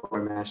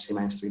 -4, match day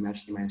 -3,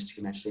 match day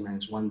 -2, match day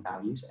 -1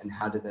 values, and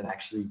how did that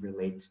actually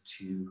relate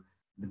to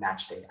the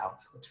match day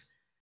output.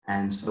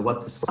 And so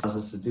what this allows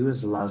us to do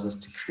is allows us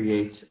to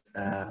create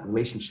a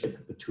relationship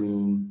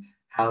between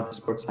how the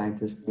sports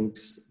scientist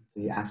thinks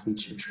the athlete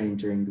should train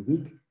during the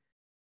week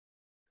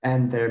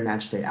and their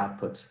match day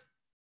output.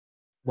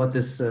 What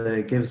this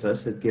gives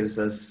us, it gives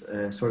us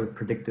a sort of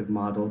predictive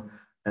model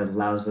that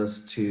allows us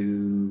to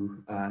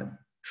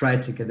try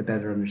to get a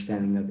better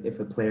understanding of if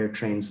a player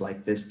trains like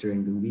this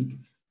during the week,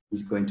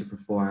 he's going to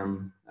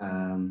perform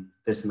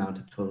this amount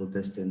of total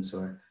distance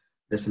or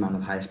this amount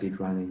of high speed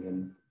running and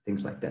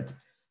things like that.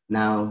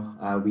 Now,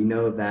 we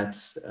know that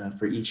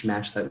for each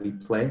match that we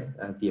play,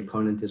 the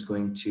opponent is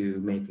going to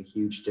make a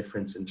huge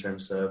difference in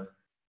terms of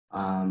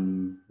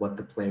what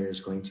the player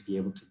is going to be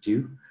able to do.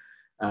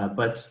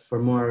 But for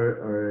more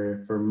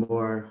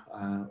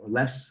or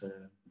less,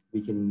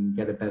 we can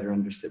get a better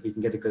understanding. We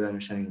can get a good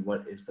understanding of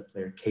what is the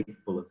player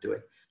capable of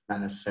doing, not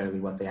necessarily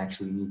what they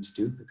actually need to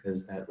do, because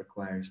that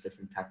requires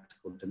different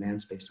tactical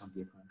demands based on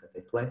the opponent that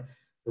they play.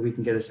 But we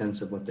can get a sense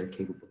of what they're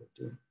capable of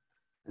doing.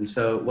 And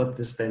so what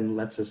this then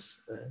lets us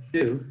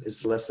do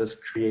is lets us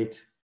create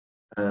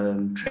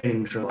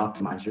training drill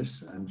optimizers.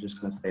 I'm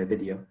just going to play a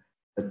video.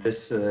 But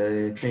this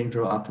training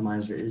drill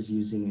optimizer is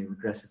using a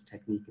regressive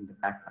technique in the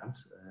background,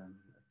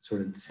 sort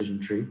of decision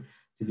tree,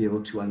 to be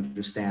able to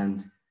understand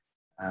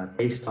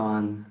based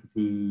on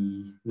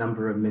the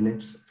number of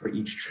minutes for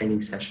each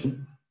training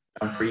session,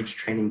 for each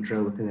training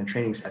drill within a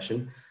training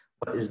session,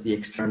 what is the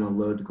external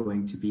load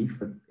going to be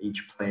for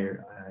each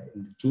player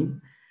in the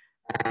team?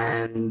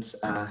 And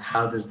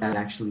how does that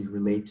actually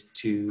relate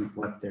to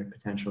what their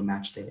potential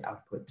match day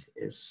output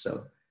is? So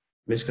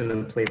I'm just going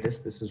to play this.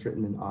 This is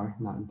written in R,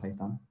 not in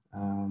Python,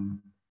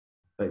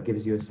 but it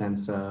gives you a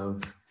sense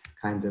of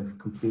kind of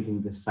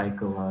completing the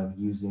cycle of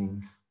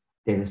using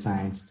data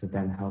science to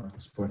then help the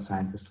sports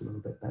scientist a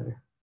little bit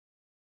better.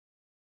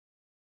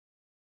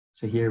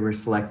 So here we're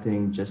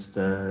selecting just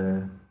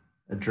a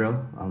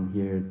drill.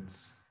 Here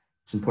it's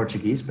in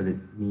Portuguese, but it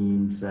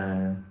means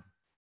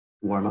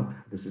warm-up.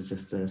 This is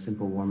just a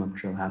simple warm-up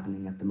drill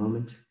happening at the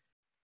moment.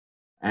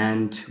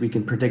 And we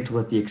can predict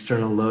what the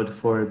external load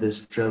for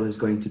this drill is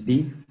going to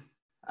be,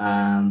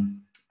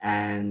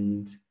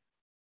 and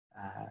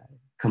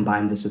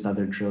combine this with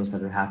other drills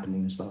that are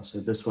happening as well. So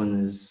this one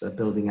is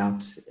building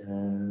out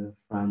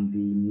from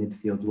the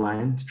midfield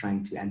line,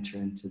 trying to enter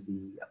into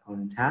the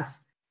opponent half.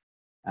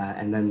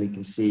 And then we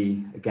can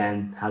see,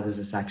 again, how does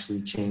this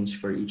actually change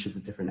for each of the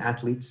different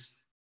athletes?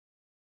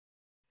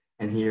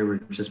 And here we're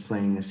just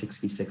playing a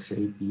 6v6 or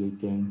 8v8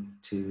 game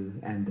to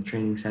end the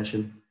training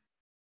session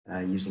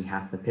using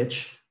half the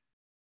pitch.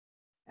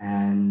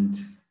 And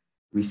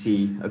we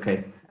see,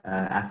 okay,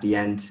 at the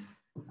end,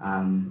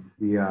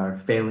 we are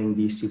failing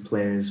these two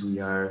players. We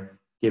are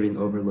giving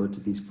overload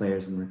to these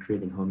players, and we're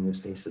creating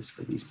homeostasis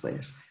for these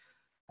players.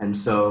 And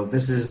so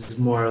this is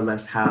more or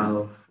less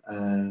how,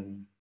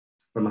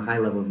 from a high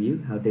level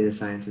view, how data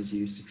science is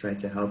used to try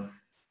to help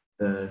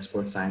the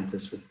sports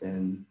scientists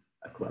within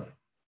a club.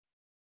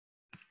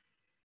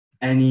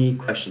 Any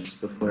questions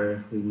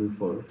before we move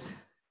forward?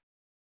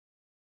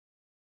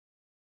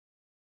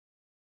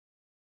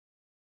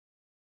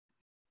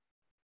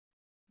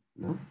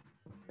 No?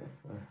 Okay,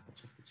 I'll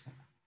check the chat.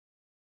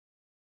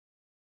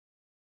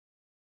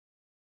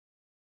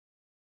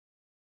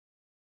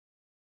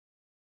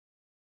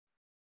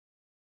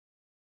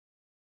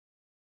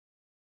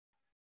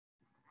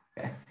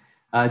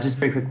 Okay. Just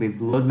very quickly,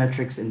 the load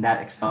metrics in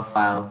that Excel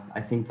file,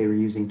 I think they were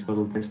using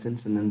total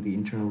distance, and then the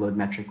internal load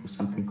metric was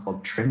something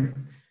called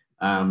trim.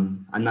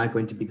 I'm not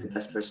going to be the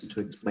best person to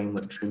explain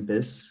what trim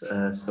is,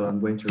 so I'm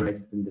going to write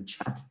it in the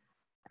chat,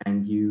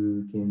 and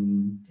you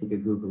can take a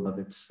Google of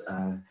it.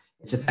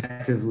 It's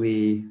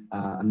effectively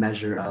a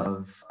measure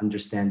of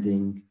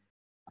understanding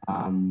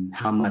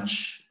how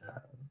much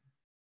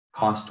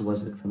cost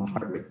was it from a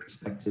heart rate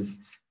perspective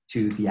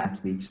to the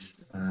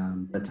athletes.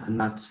 But I'm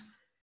not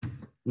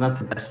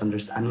the best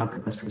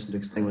person to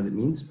explain what it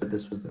means, but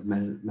this was the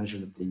measure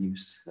that they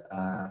used.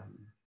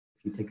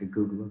 If you take a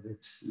Google of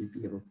it, you'd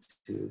be able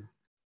to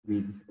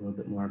read a little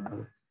bit more about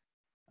it.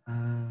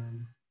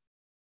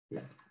 Yeah,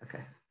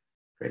 okay,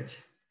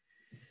 great.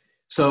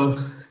 So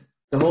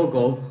the whole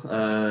goal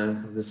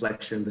of this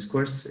lecture and this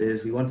course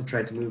is we want to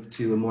try to move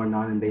to a more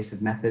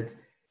non-invasive method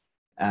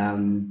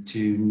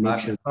to make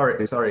sure.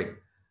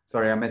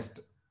 Sorry, I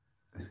missed.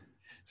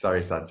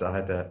 Sorry, Sads, I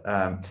had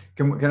to.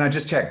 Can I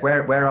just check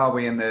where are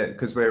we in the?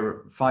 Because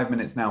we're 5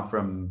 minutes now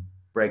from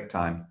break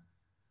time.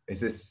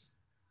 Is this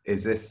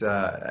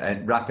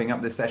wrapping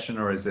up the session,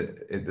 or is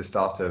it at the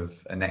start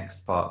of a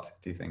next part,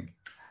 do you think?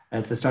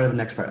 It's the start of the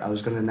next part. I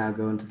was going to now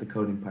go into the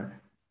coding part.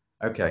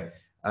 Okay.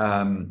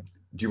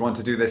 Do you want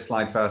to do this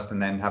slide first and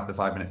then have the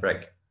 5 minute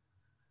break?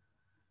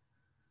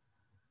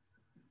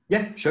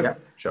 Yeah, sure. Yeah,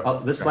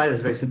 sure. This slide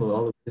is very simple.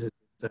 All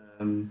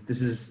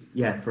this is,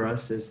 for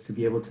us, is to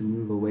be able to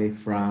move away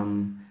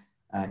from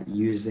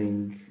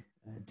using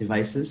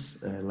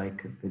devices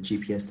like the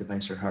GPS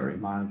device or heart rate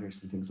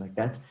monitors and things like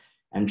that,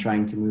 and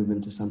trying to move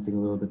into something a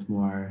little bit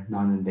more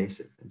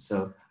non-invasive. And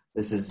so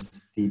this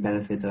is the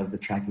benefit of the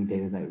tracking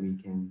data that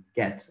we can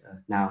get.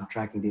 Now,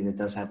 tracking data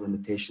does have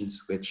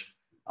limitations, which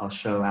I'll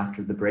show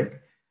after the break,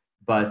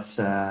 but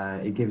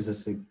it gives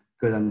us a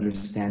good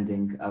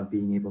understanding of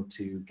being able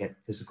to get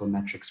physical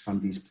metrics from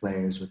these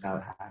players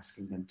without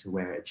asking them to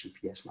wear a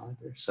GPS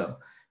monitor. So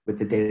with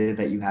the data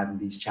that you have in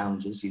these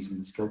challenges using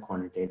the skill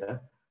corner data,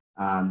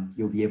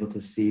 you'll be able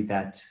to see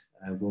that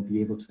we'll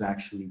be able to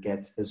actually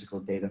get physical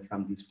data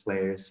from these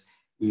players,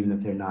 even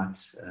if they're not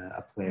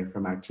a player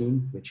from our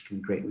team, which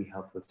can greatly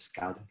help with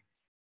scouting.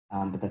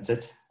 But that's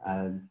it.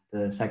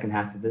 The second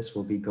half of this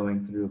will be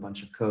going through a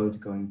bunch of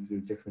code, going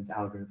through different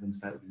algorithms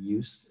that we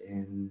use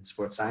in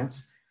sports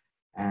science.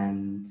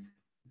 And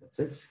that's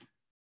it.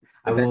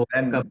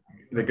 The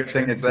good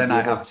thing is then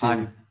I have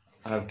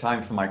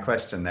time for my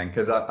question then,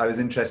 because I was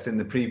interested in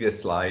the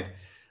previous slide.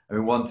 I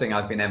mean, one thing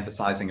I've been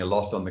emphasizing a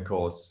lot on the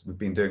course, we've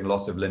been doing a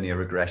lot of linear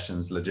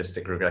regressions,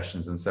 logistic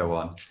regressions, and so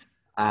on.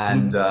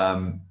 And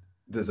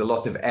there's a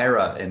lot of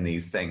error in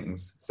these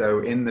things.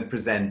 So in the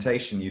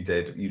presentation you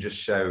did, you just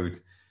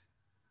showed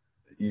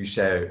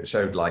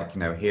like,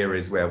 here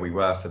is where we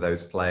were for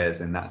those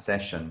players in that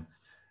session.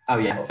 Oh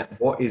yeah.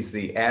 What is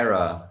the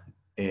error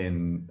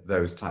in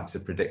those types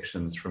of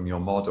predictions from your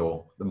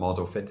model, the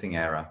model fitting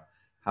error?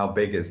 How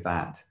big is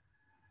that?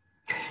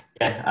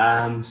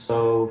 Yeah,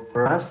 so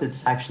for us,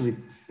 it's actually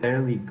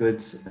fairly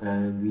good.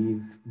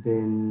 We've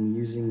been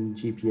using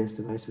GPS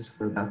devices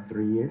for about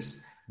 3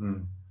 years.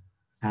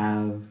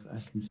 have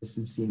a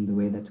consistency in the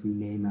way that we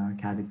name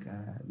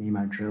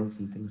our drills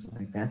and things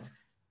like that.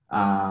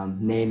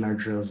 Name our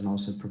drills and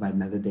also provide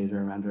metadata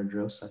around our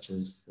drills, such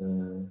as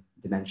the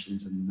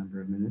dimensions and the number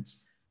of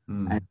minutes.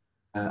 And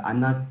I'm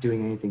not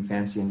doing anything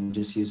fancy. I'm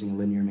just using a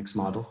linear mixed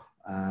model,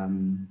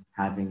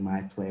 having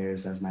my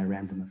players as my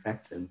random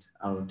effect. And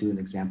I'll do an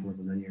example of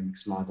a linear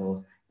mixed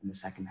model in the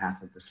second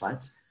half of the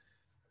slides.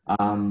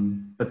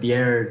 But the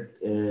error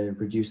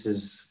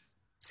reduces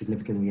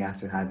significantly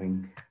after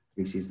having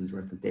 3 seasons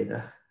worth of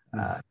data.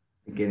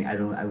 Again,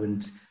 I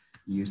wouldn't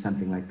use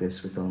something like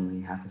this with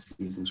only half a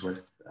season's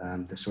worth.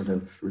 The sort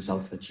of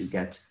results that you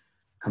get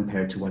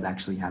compared to what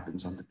actually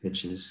happens on the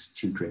pitch is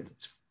too great.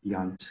 It's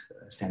beyond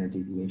standard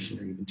deviation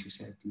or even 2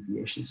 standard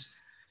deviations.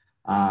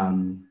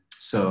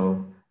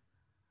 So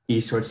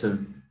these sorts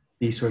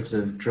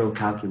of drill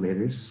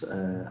calculators,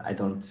 I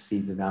don't see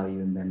the value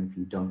in them if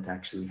you don't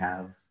actually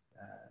have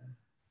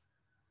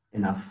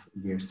enough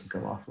years to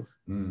go off of.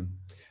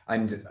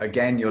 And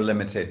again, you're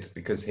limited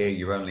because here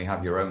you only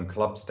have your own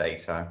club's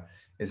data.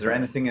 Is there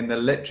anything in the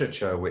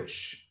literature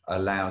which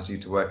allows you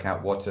to work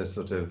out what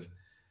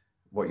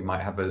you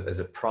might have as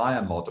a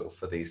prior model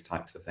for these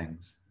types of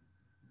things?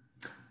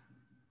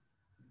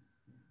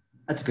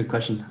 That's a good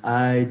question.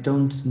 I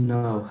don't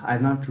know.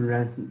 I've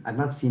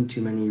not seen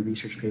too many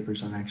research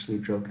papers on actually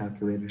drill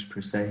calculators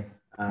per se.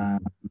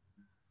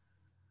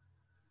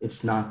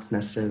 It's not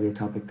necessarily a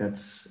topic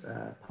that's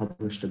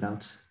published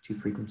about too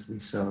frequently.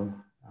 So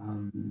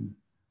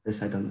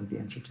this I don't know the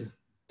answer to.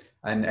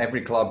 And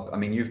every club, I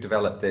mean, you've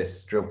developed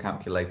this drill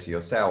calculator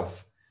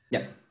yourself.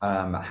 Yeah.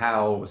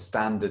 How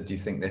standard do you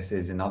think this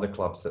is in other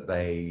clubs that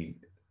they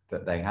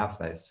have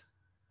this?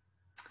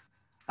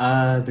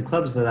 The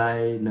clubs that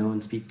I know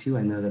and speak to,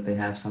 I know that they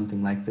have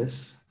something like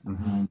this.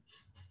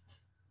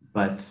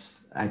 But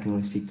I can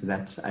only speak to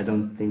that. I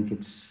don't think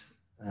it's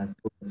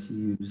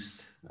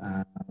used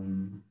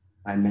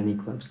by many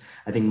clubs.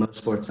 I think most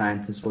sports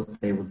scientists, what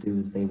they will do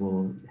is they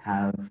will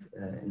have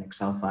in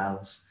Excel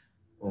files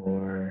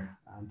or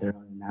their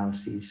own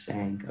analyses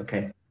saying,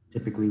 okay,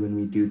 typically when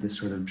we do this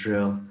sort of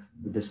drill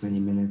with this many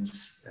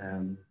minutes,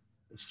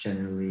 it's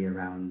generally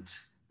around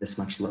this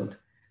much load.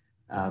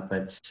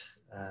 But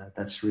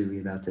that's really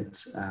about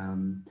it.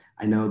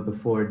 I know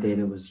before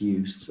data was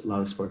used, a lot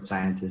of sports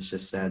scientists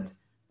just said,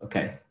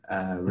 okay,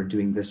 we're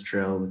doing this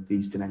drill with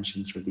these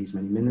dimensions for these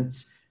many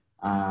minutes.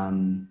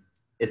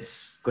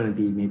 It's going to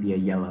be maybe a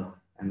yellow,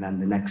 and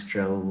then the next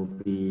drill will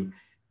be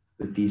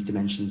with these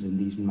dimensions in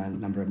these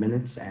number of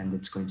minutes, and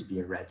it's going to be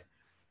a red.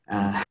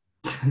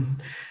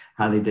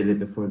 How they did it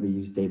before they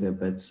used data,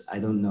 but I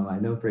don't know. I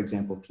know, for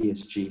example,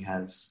 PSG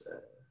has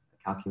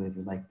a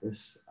calculator like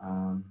this,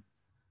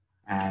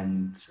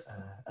 and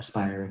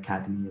Aspire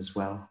Academy as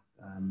well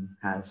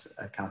has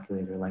a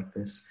calculator like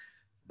this.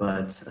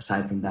 But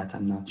aside from that,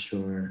 I'm not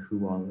sure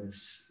who all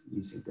is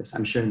using this.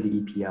 I'm sure in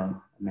the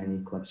EPL, many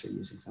clubs are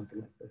using something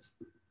like this.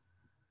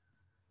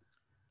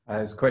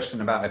 There's a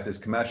question about if there's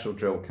commercial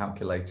drill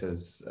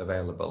calculators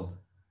available.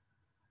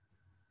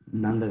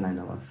 None that I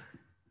know of.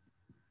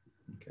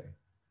 Okay.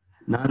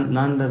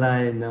 None that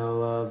I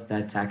know of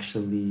that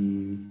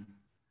actually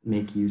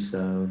make use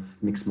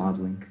of mixed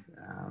modeling.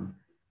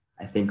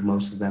 I think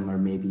most of them are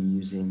maybe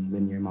using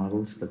linear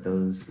models, but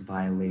those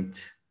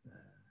violate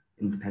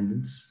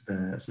independence,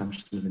 the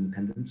assumption of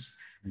independence,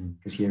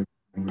 because here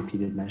we're doing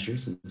repeated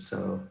measures. And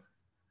so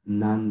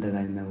none that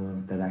I know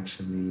of that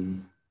actually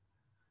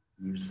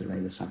use the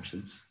right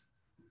assumptions.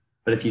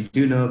 But if you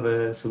do know of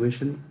a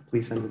solution,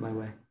 please send it my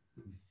way.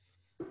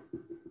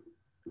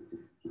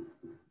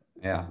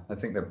 Yeah, I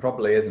think there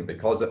probably isn't,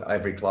 because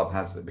every club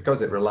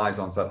because it relies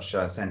on such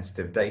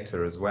sensitive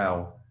data as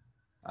well.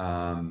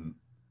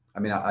 I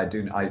mean,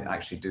 I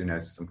actually do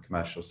know some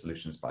commercial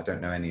solutions, but I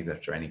don't know any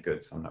that are any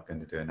good, so I'm not going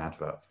to do an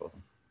advert for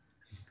them.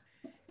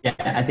 Yeah,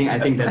 I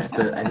think that's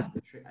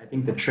I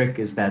think the trick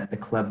is that the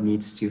club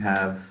needs to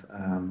have,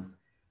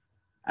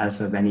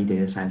 as of any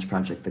data science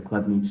project, the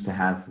club needs to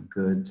have a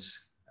good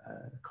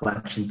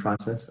collection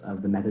process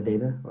of the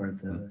metadata or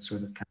the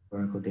sort of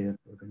categorical data that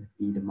we're going to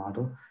feed a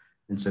model.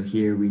 And so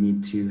here we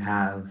need to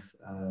have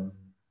a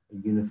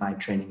unified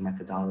training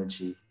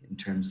methodology in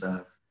terms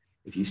of,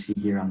 if you see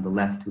here on the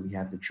left, we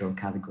have the drill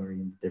category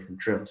and the different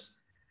drills.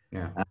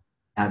 Yeah.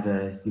 Have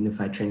a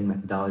unified training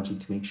methodology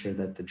to make sure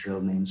that the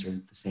drill names are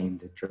the same,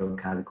 the drill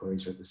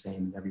categories are the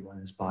same, and everyone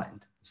is bought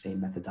into the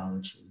same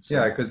methodology. So,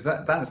 yeah, because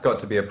that's got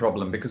to be a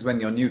problem, because when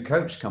your new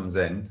coach comes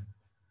in,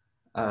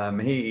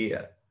 he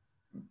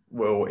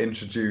will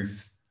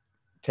introduce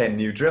 10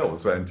 new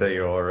drills, won't he?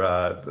 Or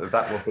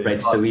that will be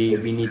right. So we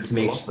need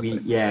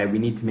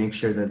to make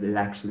sure that it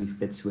actually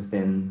fits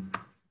within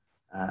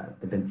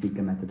the Benfica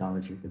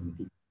methodology, the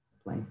Benfica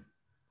plane.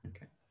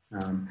 Okay.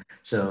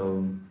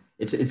 So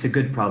it's a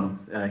good problem.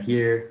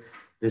 Here,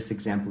 this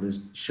example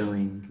is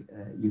showing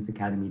youth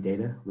academy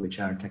data, which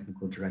our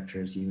technical director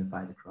has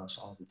unified across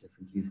all the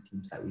different youth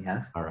teams that we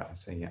have. All right, I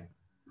see. Yeah.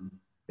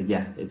 But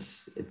yeah,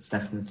 it's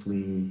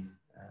definitely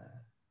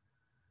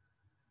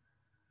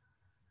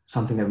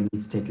something that we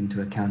need to take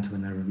into account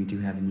whenever we do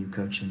have a new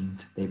coach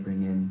and they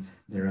bring in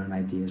their own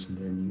ideas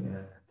and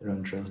their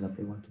own drills that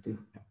they want to do.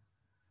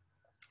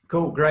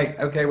 Cool, great.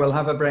 Okay, we'll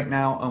have a break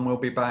now and we'll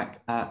be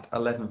back at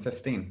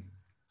 11:15.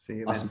 See you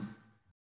then. Awesome.